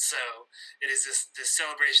 And so, it is this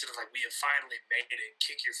celebration of, like, we have finally made it,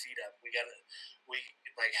 kick your feet up. We, have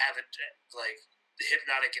it, like,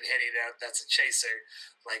 Hypnotic and Henny, that's a chaser.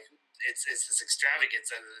 Like, it's this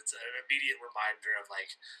extravagance, and it's an immediate reminder of,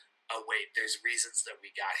 like, oh wait, there's reasons that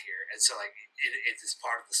we got here. And so, like, it is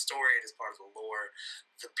part of the story, it is part of the lore.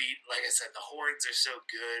 The beat, like I said, the horns are so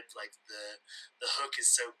good, like the hook is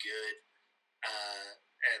so good,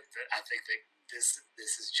 and I think that this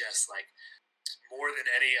is just, like, more than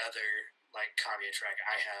any other, like, Kanye track.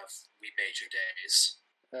 I have We Major Days.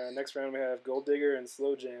 Next round we have Gold Digger and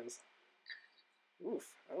Slow Jams. Oof,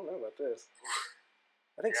 I don't know about this.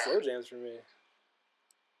 I think Slow Jams for me.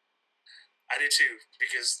 I do too,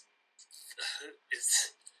 because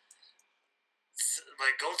it's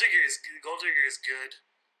like Gold Digger is good.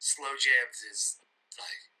 Slow Jams is,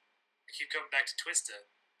 like, I keep coming back to Twista,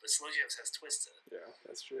 but Slow Jams has Twista. Yeah,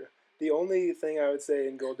 that's true. The only thing I would say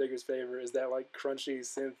in Gold Digger's favor is that, like, crunchy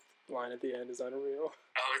synth line at the end is unreal.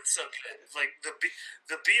 Oh, it's so good. Like, the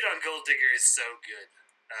beat on Gold Digger is so good,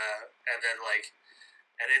 and then, like,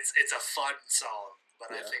 and it's a fun song, but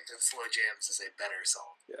I think that Slow Jams is a better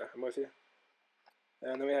song. Yeah, I'm with you.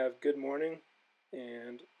 And then we have Good Morning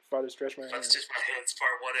and Father Stretch My Hands. Father Stretch My Hands,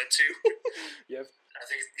 part 1 and 2. Yep. I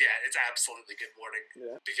think, it's absolutely Good Morning.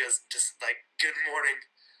 Yeah. Because just, like, Good Morning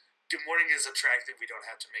is a track that we don't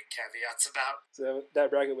have to make caveats about. So that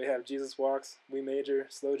bracket we have Jesus Walks, We Major,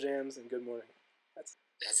 Slow Jams, and Good Morning. That's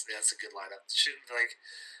a good lineup. Like,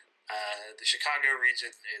 the Chicago region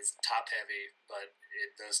is top heavy, but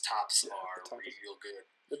those tops are real good.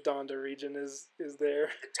 The Donda region is there.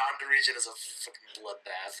 The Donda region is a fucking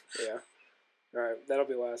bloodbath. Yeah. All right, that'll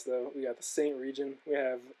be last though. We got the Saint region. We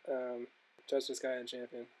have Touch the Sky and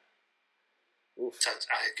Champion. Oof.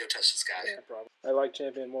 I'd go Touch the Sky. Yeah, probably. I like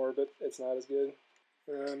Champion more, but it's not as good.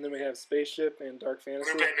 Then we have Spaceship and Dark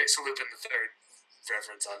Fantasy. Mix a Loop in the third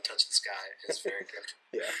reference on Touch the Sky is very good.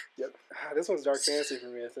 Yeah. Yep. This one's Dark Fantasy for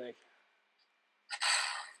me, I think.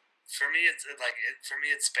 For me,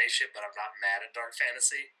 it's Spaceship, but I'm not mad at Dark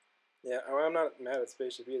Fantasy. Yeah, I'm not mad at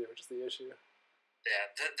Spaceship either, which is the issue. Yeah,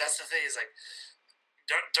 that's the thing is, like,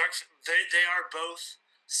 they are both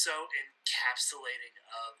so encapsulating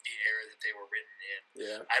of the era that they were written in.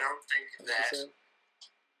 Yeah. I don't think 100%.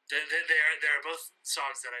 That they are both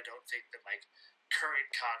songs that I don't think that, like, current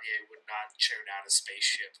Kanye would not churn out a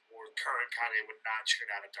Spaceship, or current Kanye would not churn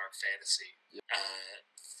out a Dark Fantasy. Yeah.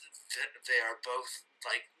 They are both,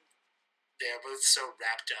 like, so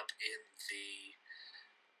wrapped up in the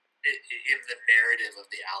narrative of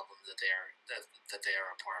the album that they are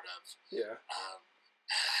a part of. Yeah.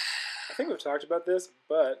 I think we've talked about this,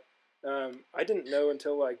 but I didn't know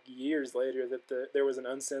until, like, years later that there was an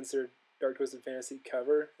uncensored Dark Twisted Fantasy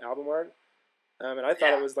cover album art, and I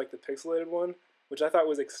thought it was, like, the pixelated one, which I thought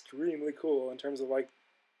was extremely cool in terms of, like,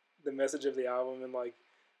 the message of the album and, like,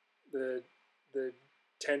 the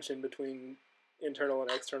tension between internal and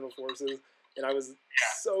external forces. And I was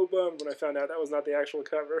so bummed when I found out that was not the actual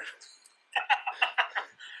cover.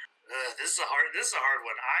 This is a hard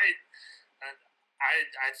one.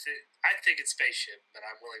 I think it's Spaceship, but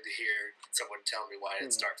I'm willing to hear someone tell me why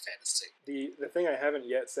it's Dark Fantasy. The thing I haven't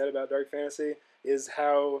yet said about Dark Fantasy is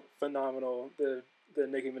how phenomenal the the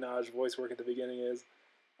Nicki Minaj voice work at the beginning is.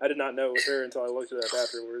 I did not know it was her until I looked it up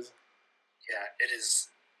afterwards. Yeah, it is.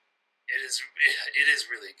 It is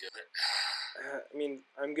really good. I mean,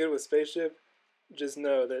 I'm good with Spaceship. Just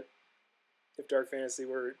know that if Dark Fantasy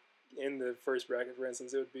were in the first bracket, for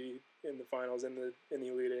instance, it would be in the finals in the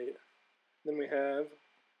Elite Eight. Then we have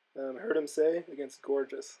Heard Him Say against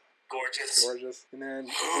Gorgeous. Gorgeous. And then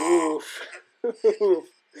oof.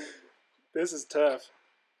 This is tough.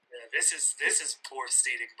 Yeah, this is poor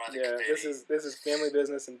seating by the committee. This is Family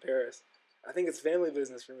Business in Paris. I think it's Family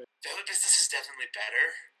Business for me. Family Business is definitely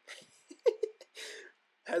better.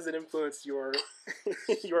 Has it influenced your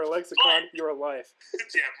your lexicon, your life?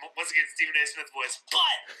 Yeah, once again, Stephen A. Smith voice.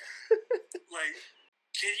 But like,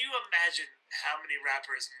 can you imagine how many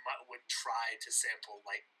rappers would try to sample,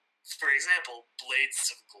 like, for example,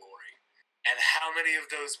 Blades of Glory, and how many of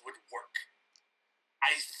those would work?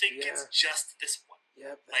 I think it's just this one.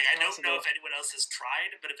 Yep. Like, I don't know if anyone else has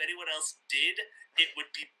tried, but if anyone else did, it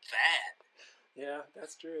would be bad. Yeah,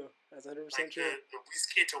 that's true. That's 100% like true. The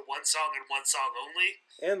whiskey to one song and one song only.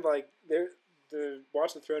 And like the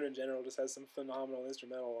Watch the Throne in general just has some phenomenal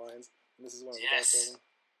instrumental lines. And this is one of the best of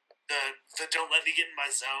them. The Don't Let Me Get in My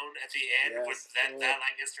Zone at the end with that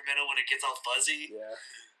like instrumental when it gets all fuzzy. Yeah.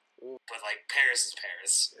 Ooh. But like Paris is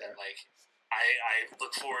Paris. Yeah. And like I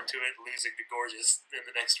look forward to it losing to Gorgeous in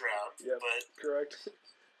the next round. Yeah. But correct.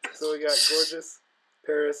 So we got Gorgeous,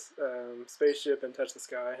 Paris, Spaceship, and Touch the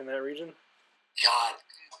Sky in that region. God,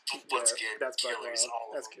 once again, that's killers,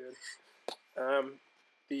 all of them. That's good.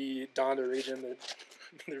 The Donda region,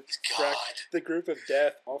 the group of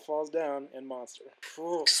Death, All Falls Down, and Monster.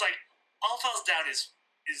 It's like All Falls Down is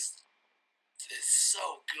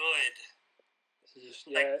so good.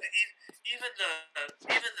 Yeah. Like even the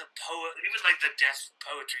Death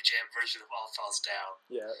Poetry Jam version of All Falls Down.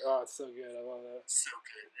 Yeah. Oh, it's so good. I love that. So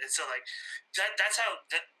good. And so like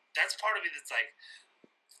that's part of me that's like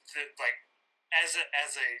as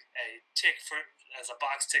a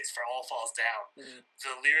box ticks for All Falls Down,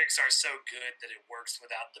 the lyrics are so good that it works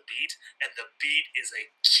without the beat, and the beat is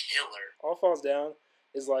a killer. All Falls Down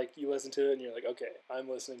is like you listen to it and you're like, okay,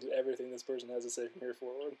 I'm listening to everything this person has to say from here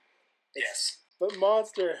forward. Yes. But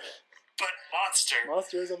Monster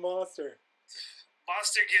is a monster.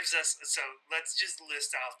 Monster gives us, so let's just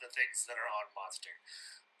list off the things that are on Monster.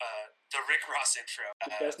 The Rick Ross intro.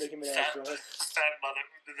 The best Nicki Minaj joint. Fat mother,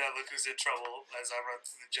 look who's in trouble. As I run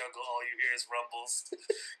through the jungle, all you hear is rumbles.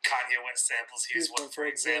 Kanye West samples. Here's one for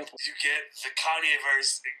example. You get the Kanye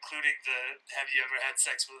verse, including the "Have you ever had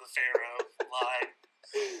sex with a pharaoh?" line,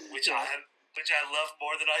 which I love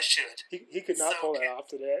more than I should. He could not pull that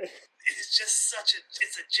off today. It's just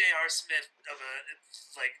it's a J.R. Smith of a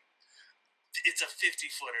it's a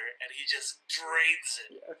 50-footer, and he just drains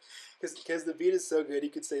it. Yeah, because the beat is so good,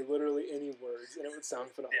 he could say literally any words, and it would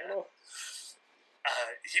sound phenomenal.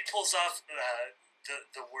 Yeah. He pulls off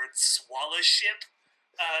the word swallow ship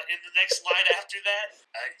in the next line after that.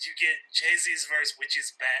 You get Jay-Z's verse, which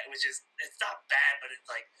is bad, it's not bad, but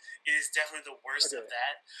it is definitely the worst of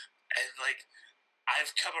that. And like,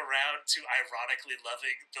 I've come around to ironically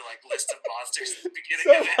loving the list of monsters at the beginning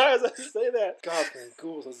of it. So why does I say that? Goblin,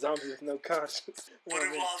 ghouls, a zombie with no conscience. What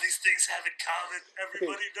do all these things have in common?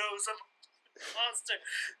 Everybody knows I'm a monster.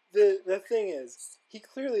 The thing is, he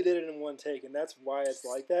clearly did it in one take, and that's why it's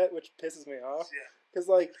like that, which pisses me off. Yeah. Because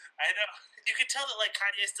I know. You can tell that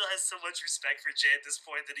Kanye still has so much respect for Jay at this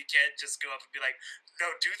point that he can't just go up and be like,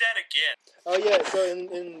 no, do that again. Oh yeah, so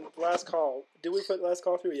in Last Call, did we put Last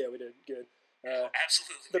Call through? Yeah, we did. Good.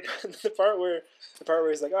 Absolutely. The part where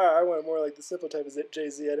he's like, I want more like the simple type of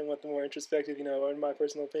Jay-Z. I didn't want the more introspective, in my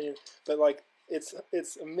personal opinion. But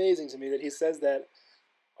it's amazing to me that he says that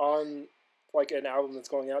on an album that's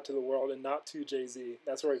going out to the world and not to Jay-Z.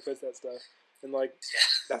 That's where he puts that stuff. And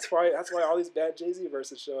that's why all these bad Jay-Z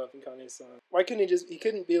verses show up in Kanye's song. Why couldn't he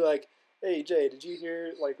couldn't be like, hey Jay, did you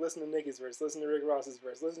hear listen to Nicki's verse, listen to Rick Ross's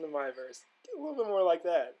verse, listen to my verse. Get a little bit more like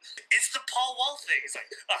that. It's the Paul Wall thing. It's like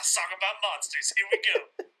a song about monsters. Here we go.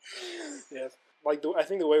 Yeah. I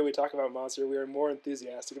think the way we talk about Monster, we are more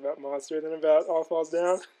enthusiastic about Monster than about All Falls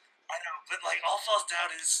Down. I know, but All Falls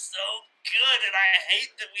Down is so good, and I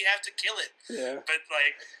hate that we have to kill it. Yeah. But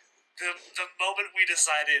the moment we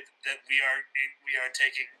decided that we are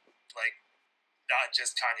taking not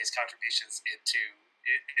just Kanye's contributions into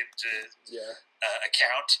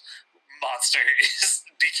account, Monster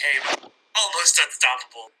became almost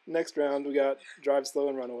unstoppable. Next round, we got Drive Slow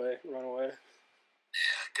and Runaway.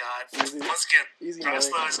 God, easy, once again, easy Drive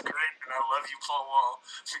Slow is great, and I love you, Paul Wall,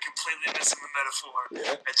 for completely missing the metaphor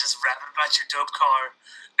and just rapping about your dope car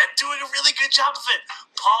and doing a really good job of it.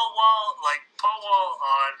 Paul Wall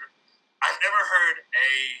on I've never heard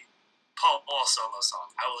a Paul Wall solo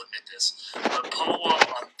song. I will admit this, but Paul Wall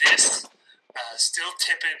on this, "Still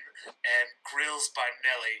Tippin'" and "Grills" by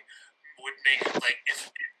Nelly would make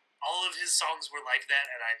if all of his songs were like that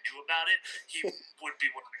and I knew about it, he would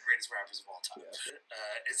be one of the greatest rappers of all time.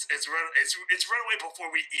 Yeah. It's Runaway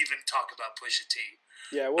before we even talk about Pusha T.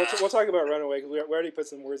 Yeah, we'll talk about Runaway because we already put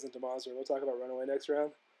some words into Monster. We'll talk about Runaway next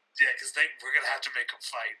round. Yeah, because we're going to have to make them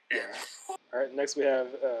fight. Yeah. All right, next we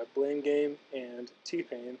have Blame Game and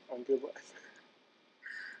T-Pain on Good Life.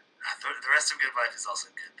 The rest of Good Life is also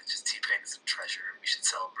good, but just T-Pain is a treasure, and we should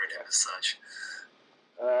celebrate him as such.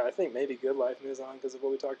 I think maybe Good Life moves on because of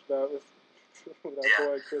what we talked about with our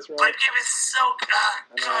boy Chris Rock. Blame Game is so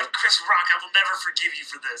good. God, Chris Rock, I will never forgive you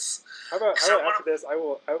for this. How about after this, I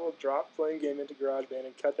will drop Blame Game into GarageBand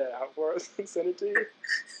and cut that out for us and send it to you.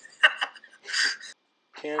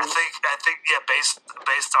 I think based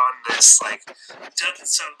on this,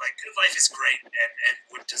 Good Life is great and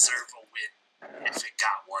would deserve a win if it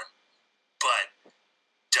got one. But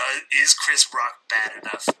is Chris Rock bad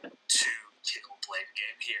enough to kill Blame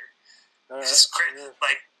Game here?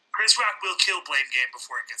 Chris Rock will kill Blame Game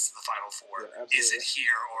before it gets to the Final Four. Yeah, is it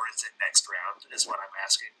here or is it next round? Is what I'm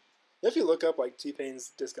asking. If you look up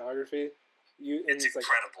T-Pain's discography, it's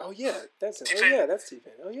incredible. Oh yeah, that's it. Oh yeah, that's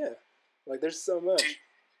T-Pain. Oh yeah, there's so much.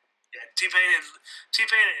 T-Pain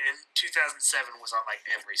in 2007 was on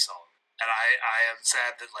every song, and I am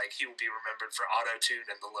sad that he will be remembered for Auto-Tune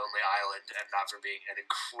and The Lonely Island, and not for being an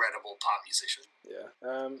incredible pop musician. Yeah.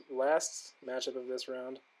 Last matchup of this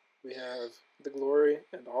round, we have The Glory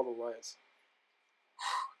and All the Lights.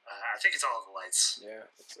 I think it's All the Lights. Yeah,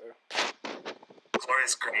 I think so. Glory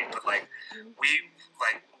is great, but we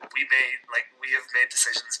have made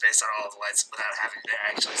decisions based on All of the Lights without having to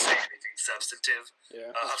actually say anything substantive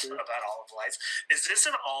about All of the Lights. Is this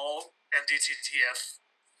an all MDTTF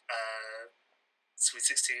Sweet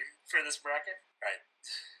 16 for this bracket? Right.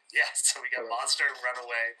 Yeah. So we got Monster,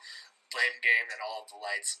 Runaway, Blame Game, and All of the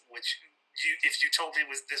Lights. Which if you told me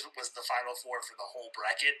this was the Final Four for the whole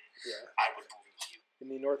bracket, I would believe you.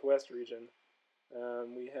 In the Northwest region,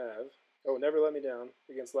 we have Never Let Me Down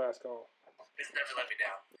against Last Call. It's Never Let Me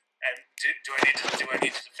Down. And do I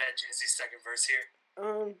need to defend Jay-Z's second verse here?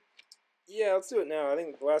 Yeah, let's do it now. I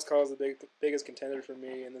think Last Call is the biggest contender for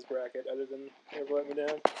me in this bracket, other than Never Let Me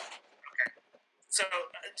Down. Okay. So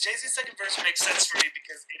Jay-Z's second verse makes sense for me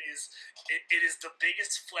because it is the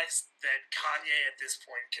biggest flex that Kanye at this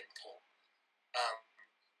point can pull.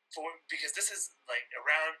 Because this is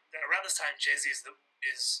around this time, Jay-Z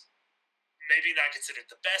is maybe not considered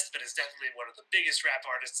the best, but is definitely one of the biggest rap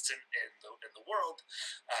artists in the world.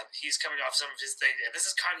 He's coming off some of his things, and this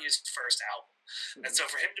is Kanye's first album. Mm-hmm. And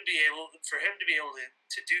so for him to be able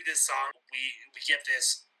to do this song, we get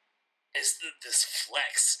this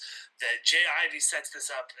flex that Jay Ivy sets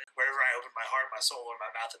this up. Wherever I open my heart, my soul, or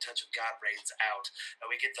my mouth, the touch of God rains out,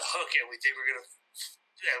 and we get the hook, and we think we're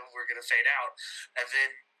gonna fade out, and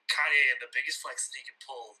then Kanye, and the biggest flex that he can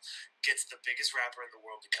pull, gets the biggest rapper in the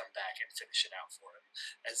world to come back and finish it out for him.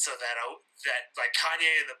 And so that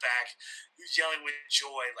Kanye in the back yelling with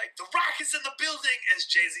joy, "The Rock is in the building," as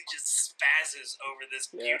Jay-Z just spazzes over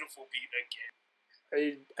this beautiful beat again.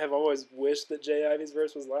 I have always wished that Jay Ivy's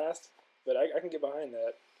verse was last, but I can get behind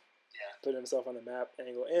that. Yeah. Putting himself on the map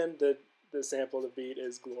angle, and the sample of the beat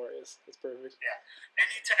is glorious. It's perfect. Yeah.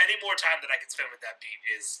 Any more time that I can spend with that beat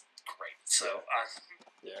is great. So,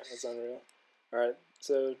 yeah, that's unreal. All right,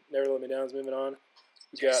 so Never Let Me Down is moving on.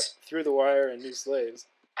 We got Through the Wire and New Slaves.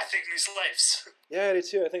 I think New Slaves. Yeah, I do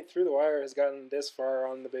too. I think Through the Wire has gotten this far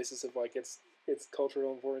on the basis of its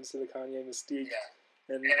cultural importance to the Kanye mystique.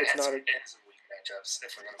 Yeah, and it's not. It has some weak matchups,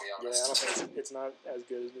 if we're gonna be honest. Yeah, I don't think it's not as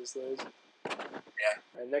good as New Slaves. Yeah.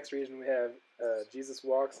 All right, next region we have Jesus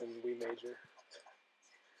Walks and We Major.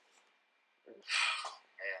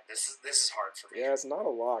 Man, this is hard for me. Yeah, it's not a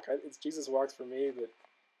lock. It's Jesus Walks for me, but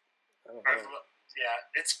I don't know. Yeah,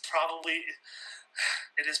 it is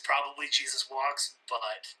probably Jesus Walks,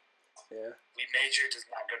 but We Major does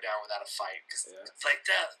not go down without a fight. Cause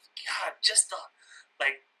just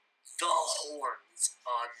the horns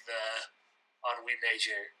on We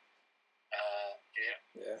Major.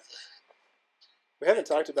 Yeah. We haven't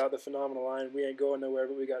talked about the phenomenal line, "We ain't going nowhere,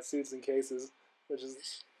 but we got suits and cases," which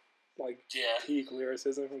is peak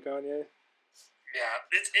lyricism from Kanye. Yeah,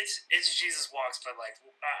 it's Jesus Walks, but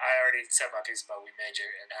I already said my piece about We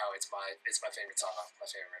Major and how it's my favorite song off my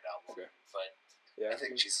favorite album. Okay. But I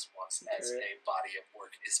think Jesus Walks as a body of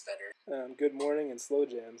work is better. Good Morning and Slow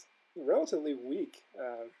Jams, relatively weak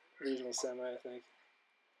regional semi, I think.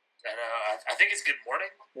 I think it's Good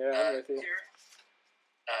Morning. Yeah, I'm with you. Here.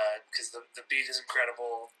 because the beat is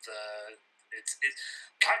incredible.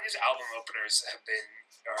 Kanye's album openers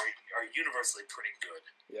are universally pretty good.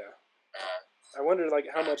 Yeah. I wonder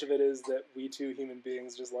how much of it is that we two human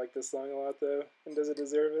beings just like this song a lot though, and does it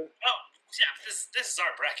deserve it? Oh yeah, this is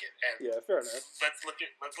our bracket, and yeah, fair enough. Let's look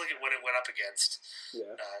at what it went up against.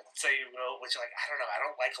 Yeah. Say you will, which I don't know. I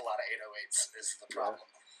don't like a lot of 808s. Is the problem?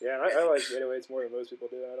 Yeah, I like 808s more than most people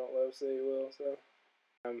do. I don't love Say You Will. So,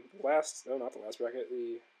 not the last bracket,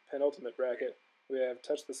 the penultimate bracket. We have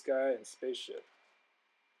Touch the Sky and Spaceship.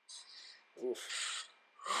 Oof.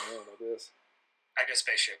 I don't know about this. I go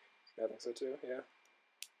Spaceship. I think so too. Yeah.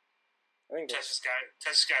 I think Touch the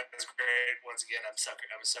Sky is great. Once again, I'm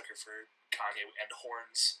a sucker for Kanye and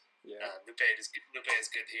horns. Yeah. Lupe is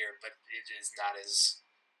good here, but it is not as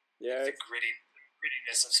the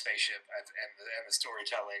grittiness of Spaceship and the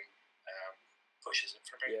storytelling pushes it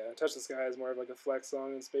for me. Yeah, Touch the Sky is more of like a flex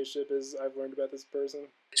song, and Spaceship is, I've learned about this person.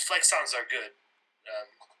 Flex songs are good.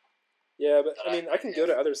 Yeah, but I mean, I can go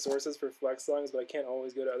to other sources for flex songs, but I can't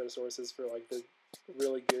always go to other sources for like the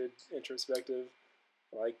really good introspective,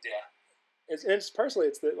 It's partially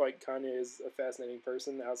that like Kanye is a fascinating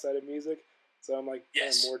person outside of music, so I'm like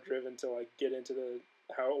kind of more driven to like get into the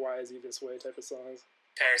why is he this way type of songs.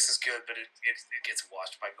 Paris is good, but it gets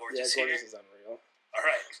washed by Gorgeous. Yeah, Gorgeous is unreal. All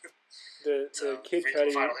right. The Kid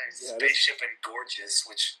Cudi, Spaceship and Gorgeous,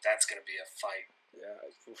 which that's going to be a fight.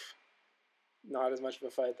 Yeah, oof. Not as much of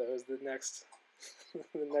a fight though as the next two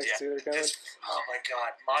that are coming. Oh my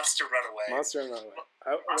God, Monster Runaway. Monster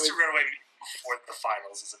Runaway before the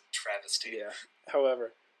finals is a travesty. Yeah.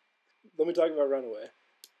 However, let me talk about Runaway.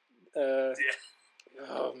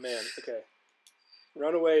 Oh man. Okay.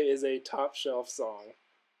 Runaway is a top shelf song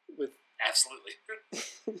with absolutely.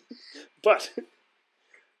 But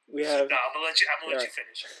we have. No, I'm gonna let you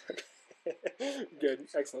finish. Good,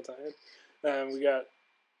 excellent time. We got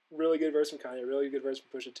really good verse from Kanye, really good verse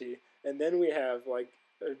from Pusha T, and then we have like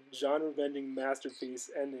a genre-bending masterpiece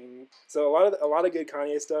ending. So a lot of good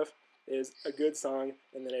Kanye stuff is a good song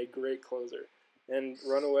and then a great closer. And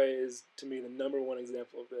Runaway is to me the number one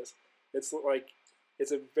example of this. It's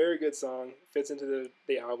a very good song, fits into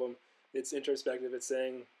the album. It's introspective. It's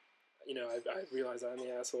saying, I realize I'm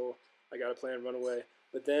the asshole. I got a plan, run away.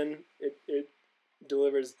 But then it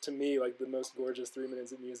delivers to me like the most gorgeous 3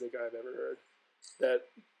 minutes of music I've ever heard.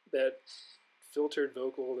 That filtered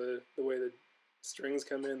vocal, the way the strings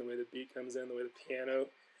come in, the way the beat comes in, the way the piano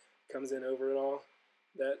comes in over it all.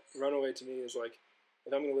 That Runaway to me is like,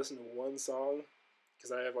 if I'm going to listen to one song,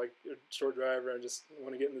 because I have like a short drive or I just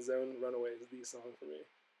want to get in the zone, Runaway is the song for me.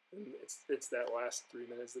 And it's that last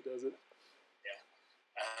 3 minutes that does it. Yeah.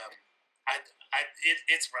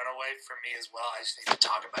 It's Runaway for me as well. I just need to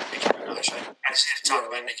talk about Nicki Minaj. I just need to talk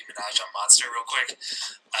about Nicki Minaj on Monster real quick.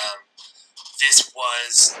 This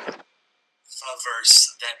was a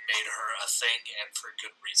verse that made her a thing, and for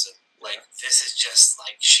good reason. Like, this is just,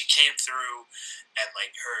 like, she came through, and,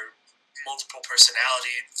 like, her multiple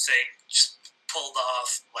personality thing just pulled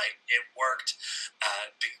off. Like, it worked,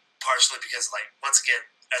 partially because, like, once again,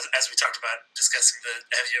 as we talked about discussing the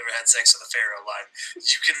have you ever had sex with a pharaoh line,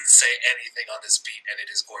 you can say anything on this beat, and it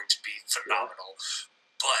is going to be phenomenal.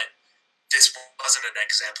 But this wasn't an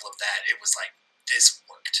example of that. It was like, this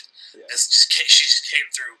worked. Yeah. She just came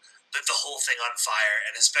through, lit the whole thing on fire,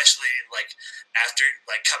 and especially like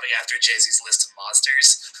coming after Jay-Z's List of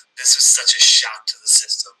Monsters, this was such a shock to the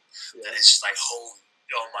system that it's just like, holy,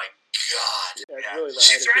 oh my God! Yeah. Really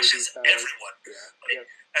she thrashes everyone. Yeah.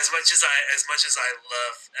 As much as I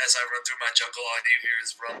love, as I run through my jungle, all you hear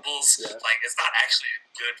is rumbles. Yeah. Like, it's not actually a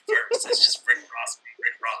good verse. It's just Rick Ross.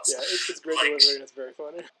 Yeah, it's great delivery and it's very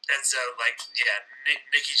funny. And so,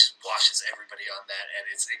 Nicki just washes everybody on that, and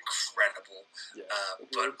it's incredible. Yeah,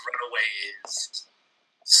 but Runaway is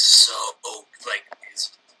so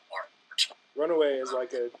is art. Runaway is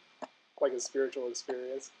like a spiritual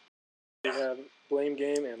experience. We have Blame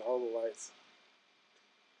Game and All the Lights.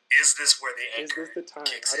 Is this where the anchor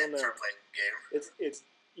kicks in for Blame Game? It's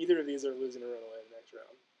either of these are losing or Runaway in the next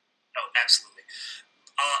round. Oh, absolutely.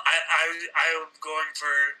 I'm going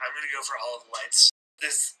to go for All of the Lights.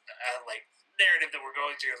 This narrative that we're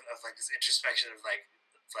going through of like this introspection of like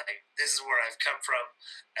this is where I've come from,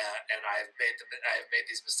 and I have made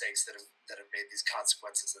these mistakes that have made these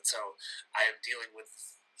consequences, and so I am dealing with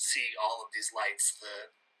seeing all of these lights,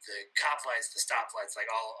 the cop lights, the stop lights,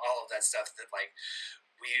 like all of that stuff that like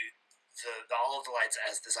all of the lights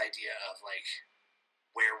as this idea of like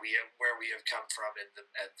where we have come from and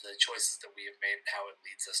the choices that we have made and how it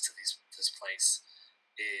leads us to this place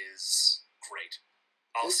is great.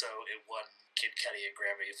 Also, it won Kid Cudi a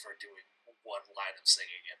Grammy for doing one line of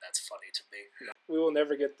singing, and that's funny to me. We will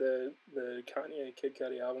never get the Kanye Kid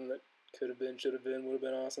Cudi album that could have been, should have been, would have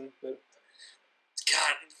been awesome. But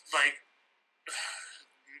God, like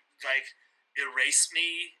Erase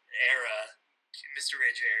Me era, Mr.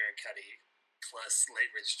 Rage era Cudi plus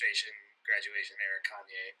Late Registration Graduation era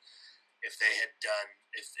Kanye. If they had done,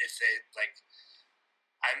 if they like,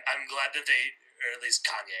 I'm glad that they, or at least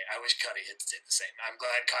Kanye. I wish Cudi had stayed the same. I'm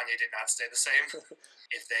glad Kanye did not stay the same.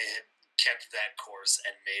 If they had kept that course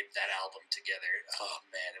and made that album together, oh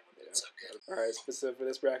man, it would have been so good. All right, so for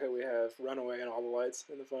this bracket, we have Runaway and All the Lights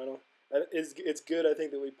in the final. It's good, I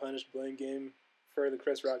think, that we punished Blame Game for the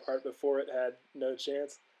Chris Rock part before it had no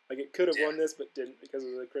chance. Like, it could have won this, but didn't because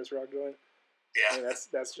of the Chris Rock joint. Yeah. I mean,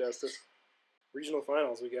 that's justice. Regional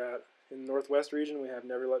finals, we got, in the Northwest region, we have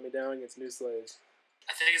Never Let Me Down against New Slaves.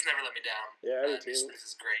 I think it's Never Let Me Down. Yeah, I do too. New Slaves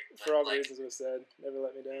is great. For all the reasons we've said, Never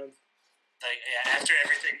Let Me Down. Like, yeah, after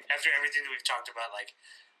everything that we've talked about, like,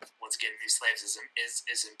 once again, New Slaves is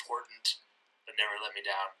important, but Never Let Me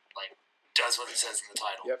Down, like, does what it says in the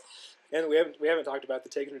title. Yep. And we haven't talked about the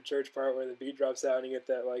Taking to Church part where the beat drops out and you get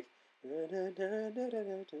that, like, Yeah, we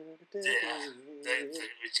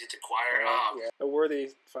get the choir. yeah, a worthy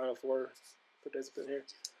Final Four participant here.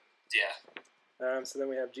 Yeah. So then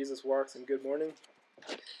we have Jesus Walks and Good Morning.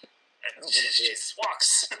 Jesus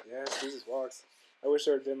Walks. Yeah, Jesus Walks. I wish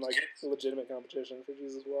there had been like a legitimate competition for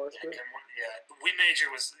Jesus Walks. Yeah, We Major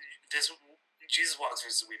was this. Jesus Walks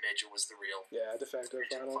versus We Major was the real. Yeah, de facto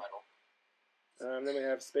final. Then we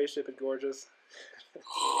have Spaceship and Gorgeous.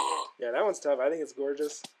 Yeah, that one's tough. I think it's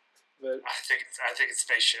Gorgeous, but I think it's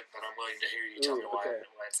Spaceship, but I'm willing to hear you tell me why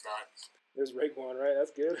it's not. There's Raekwon, right?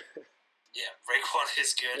 That's good. Yeah, Raekwon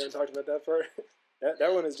is good. We haven't talked about that part.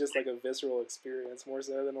 That one is just like a visceral experience, more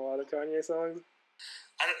so than a lot of Kanye songs.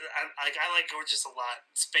 I like Gorgeous a lot.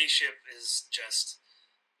 Spaceship is the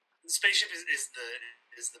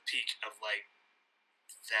peak of like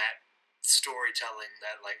that storytelling,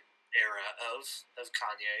 that like era of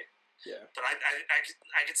Kanye. Yeah. But I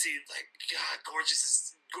could see like, God, Gorgeous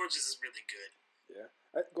is really good. Yeah.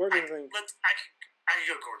 Gorgeous I could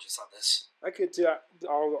go Gorgeous on this. I could too.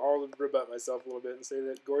 I'll rebut myself a little bit and say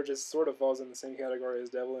that Gorgeous sort of falls in the same category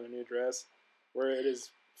as Devil in a New Dress, where it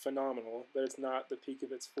is phenomenal, but it's not the peak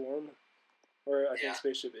of its form. Or I think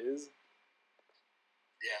Spaceship is.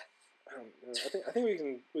 Yeah. I don't know. I think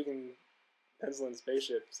we can pencil in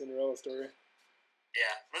Spaceship, Cinderella Story.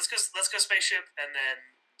 Yeah, let's go Spaceship, and then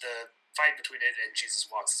the fight between it and Jesus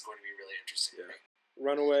Walks is going to be really interesting. Yeah.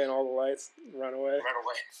 Runaway and All the Lights. Runaway.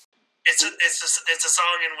 It's a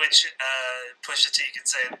song in which Pusha T can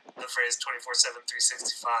say the phrase 24/7,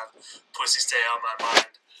 365, pussy stay on my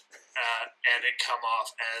mind, and it come off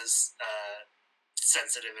as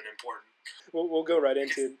sensitive and important. We'll go right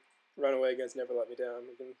into Runaway against Never Let Me Down.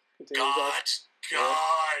 We can continue. God,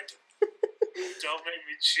 don't make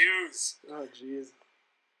me choose. Oh jeez.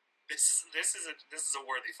 This is a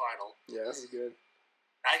worthy final. Yeah, this is good.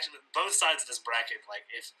 Actually, both sides of this bracket, like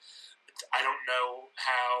if. I don't know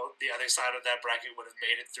how the other side of that bracket would have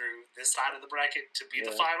made it through this side of the bracket to be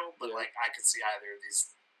the final, but like I could see either of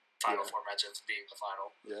these final four matchups being the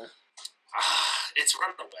final. Yeah. It's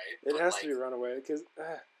Runaway. It has to be Runaway because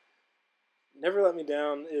Never Let Me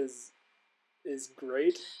Down is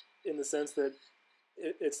great in the sense that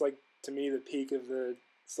it's like, to me, the peak of the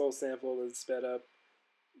soul sample that's sped up,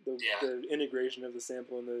 the integration of the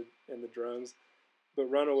sample and the drums. But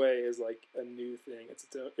Runaway is like a new thing. It's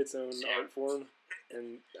its own art form,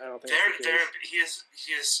 and I don't think he is.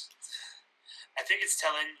 I think it's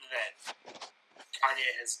telling that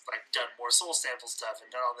Kanye has like done more soul sample stuff and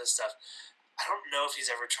done all this stuff. I don't know if he's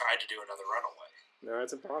ever tried to do another Runaway. No,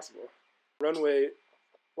 it's impossible. Runaway,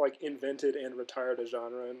 like, invented and retired a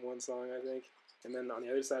genre in one song, I think. And then on the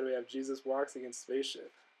other side we have Jesus Walks against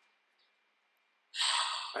Spaceship.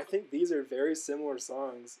 I think these are very similar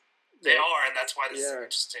songs. They are, and that's why this is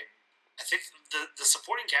interesting. I think the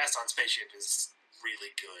supporting cast on Spaceship is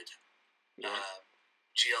really good. Yeah.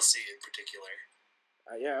 GLC in particular.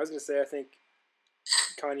 I was going to say, I think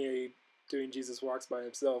Kanye doing Jesus Walks by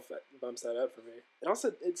himself, that bumps that up for me. And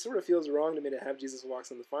also, it sort of feels wrong to me to have Jesus Walks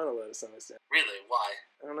in the final, though, to some extent. Really? Why?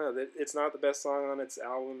 I don't know. It's not the best song on its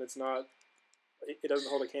album. It's not... It doesn't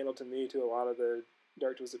hold a candle to me to a lot of the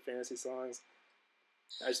Dark Twisted Fantasy songs.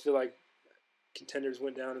 I just feel like contenders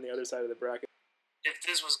went down on the other side of the bracket. If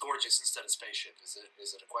this was Gorgeous instead of Spaceship, is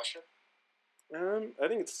it a question? I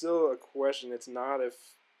think it's still a question. It's not if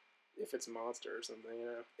it's Monster or something, you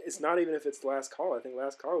know. It's not even if it's Last Call. I think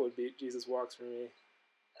Last Call would beat Jesus Walks for me.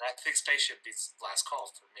 And I think Spaceship beats Last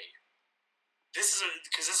Call for me. This is a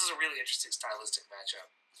really interesting stylistic matchup.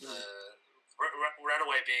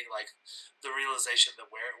 Runaway being like the realization that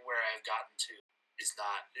where I've gotten to is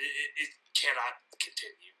not. It cannot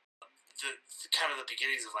continue. The kind of the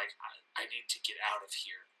beginnings of like I need to get out of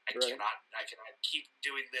here. I cannot keep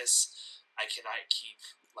doing this. I cannot keep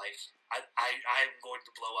like I'm going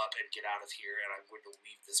to blow up and get out of here, and I'm going to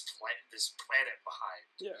leave this planet behind.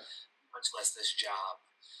 Yeah. Much less this job.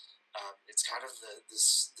 It's kind of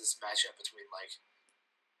this matchup between like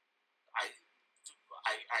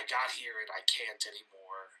I got here and I can't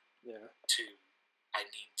anymore. Yeah. To I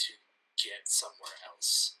need to get somewhere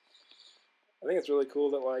else. I think it's really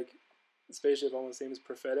cool that like Spaceship almost seems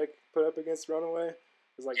prophetic put up against Runaway.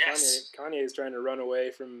 Because like Kanye is trying to run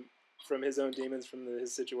away from his own demons, from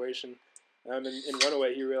his situation. And in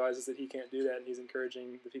Runaway, he realizes that he can't do that, and he's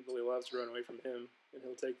encouraging the people he loves to run away from him, and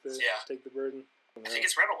he'll take the burden. I think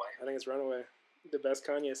it's Runaway. I think it's Runaway, the best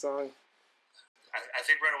Kanye song. I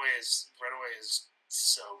think Runaway is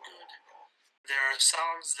so good. There are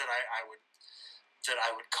songs that I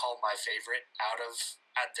would call my favorite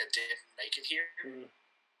that didn't make it here,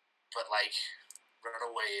 but like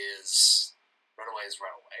Runaway is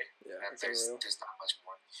Runaway. Yeah, and there's not much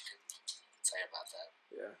more you can say about that.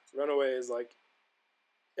 Yeah, Runaway is like,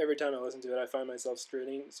 every time I listen to it, I find myself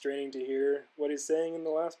straining to hear what he's saying in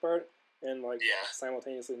the last part, and like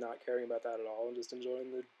simultaneously not caring about that at all, and just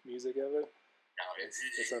enjoying the music of it. No,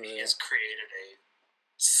 it's unreal. He has created a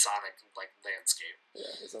sonic like landscape.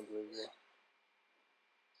 Yeah, it's unbelievable.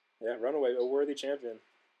 Yeah, Runaway, a worthy champion.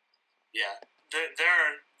 Yeah, there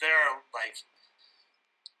are like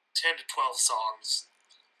 10 to 12 songs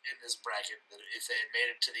in this bracket that if they had made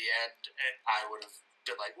it to the end, I would have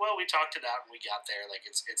been like, well, we talked it out and we got there. Like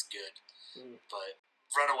it's good, but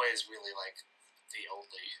Runaway is really like the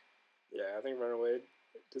only. Yeah, I think Runaway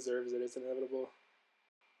deserves it. It's inevitable.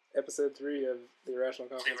 Episode 3 of the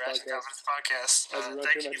Irrational Confidence Podcast.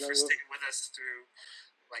 Thank you for sticking with us through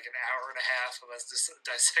like an hour and a half of us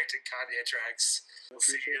dissecting Kanye tracks. We'll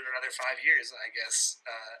see you in another 5 years, I guess.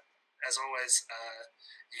 As always,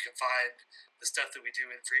 you can find the stuff that we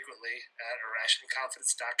do infrequently at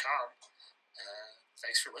irrationalconfidence.com.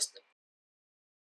 Thanks for listening.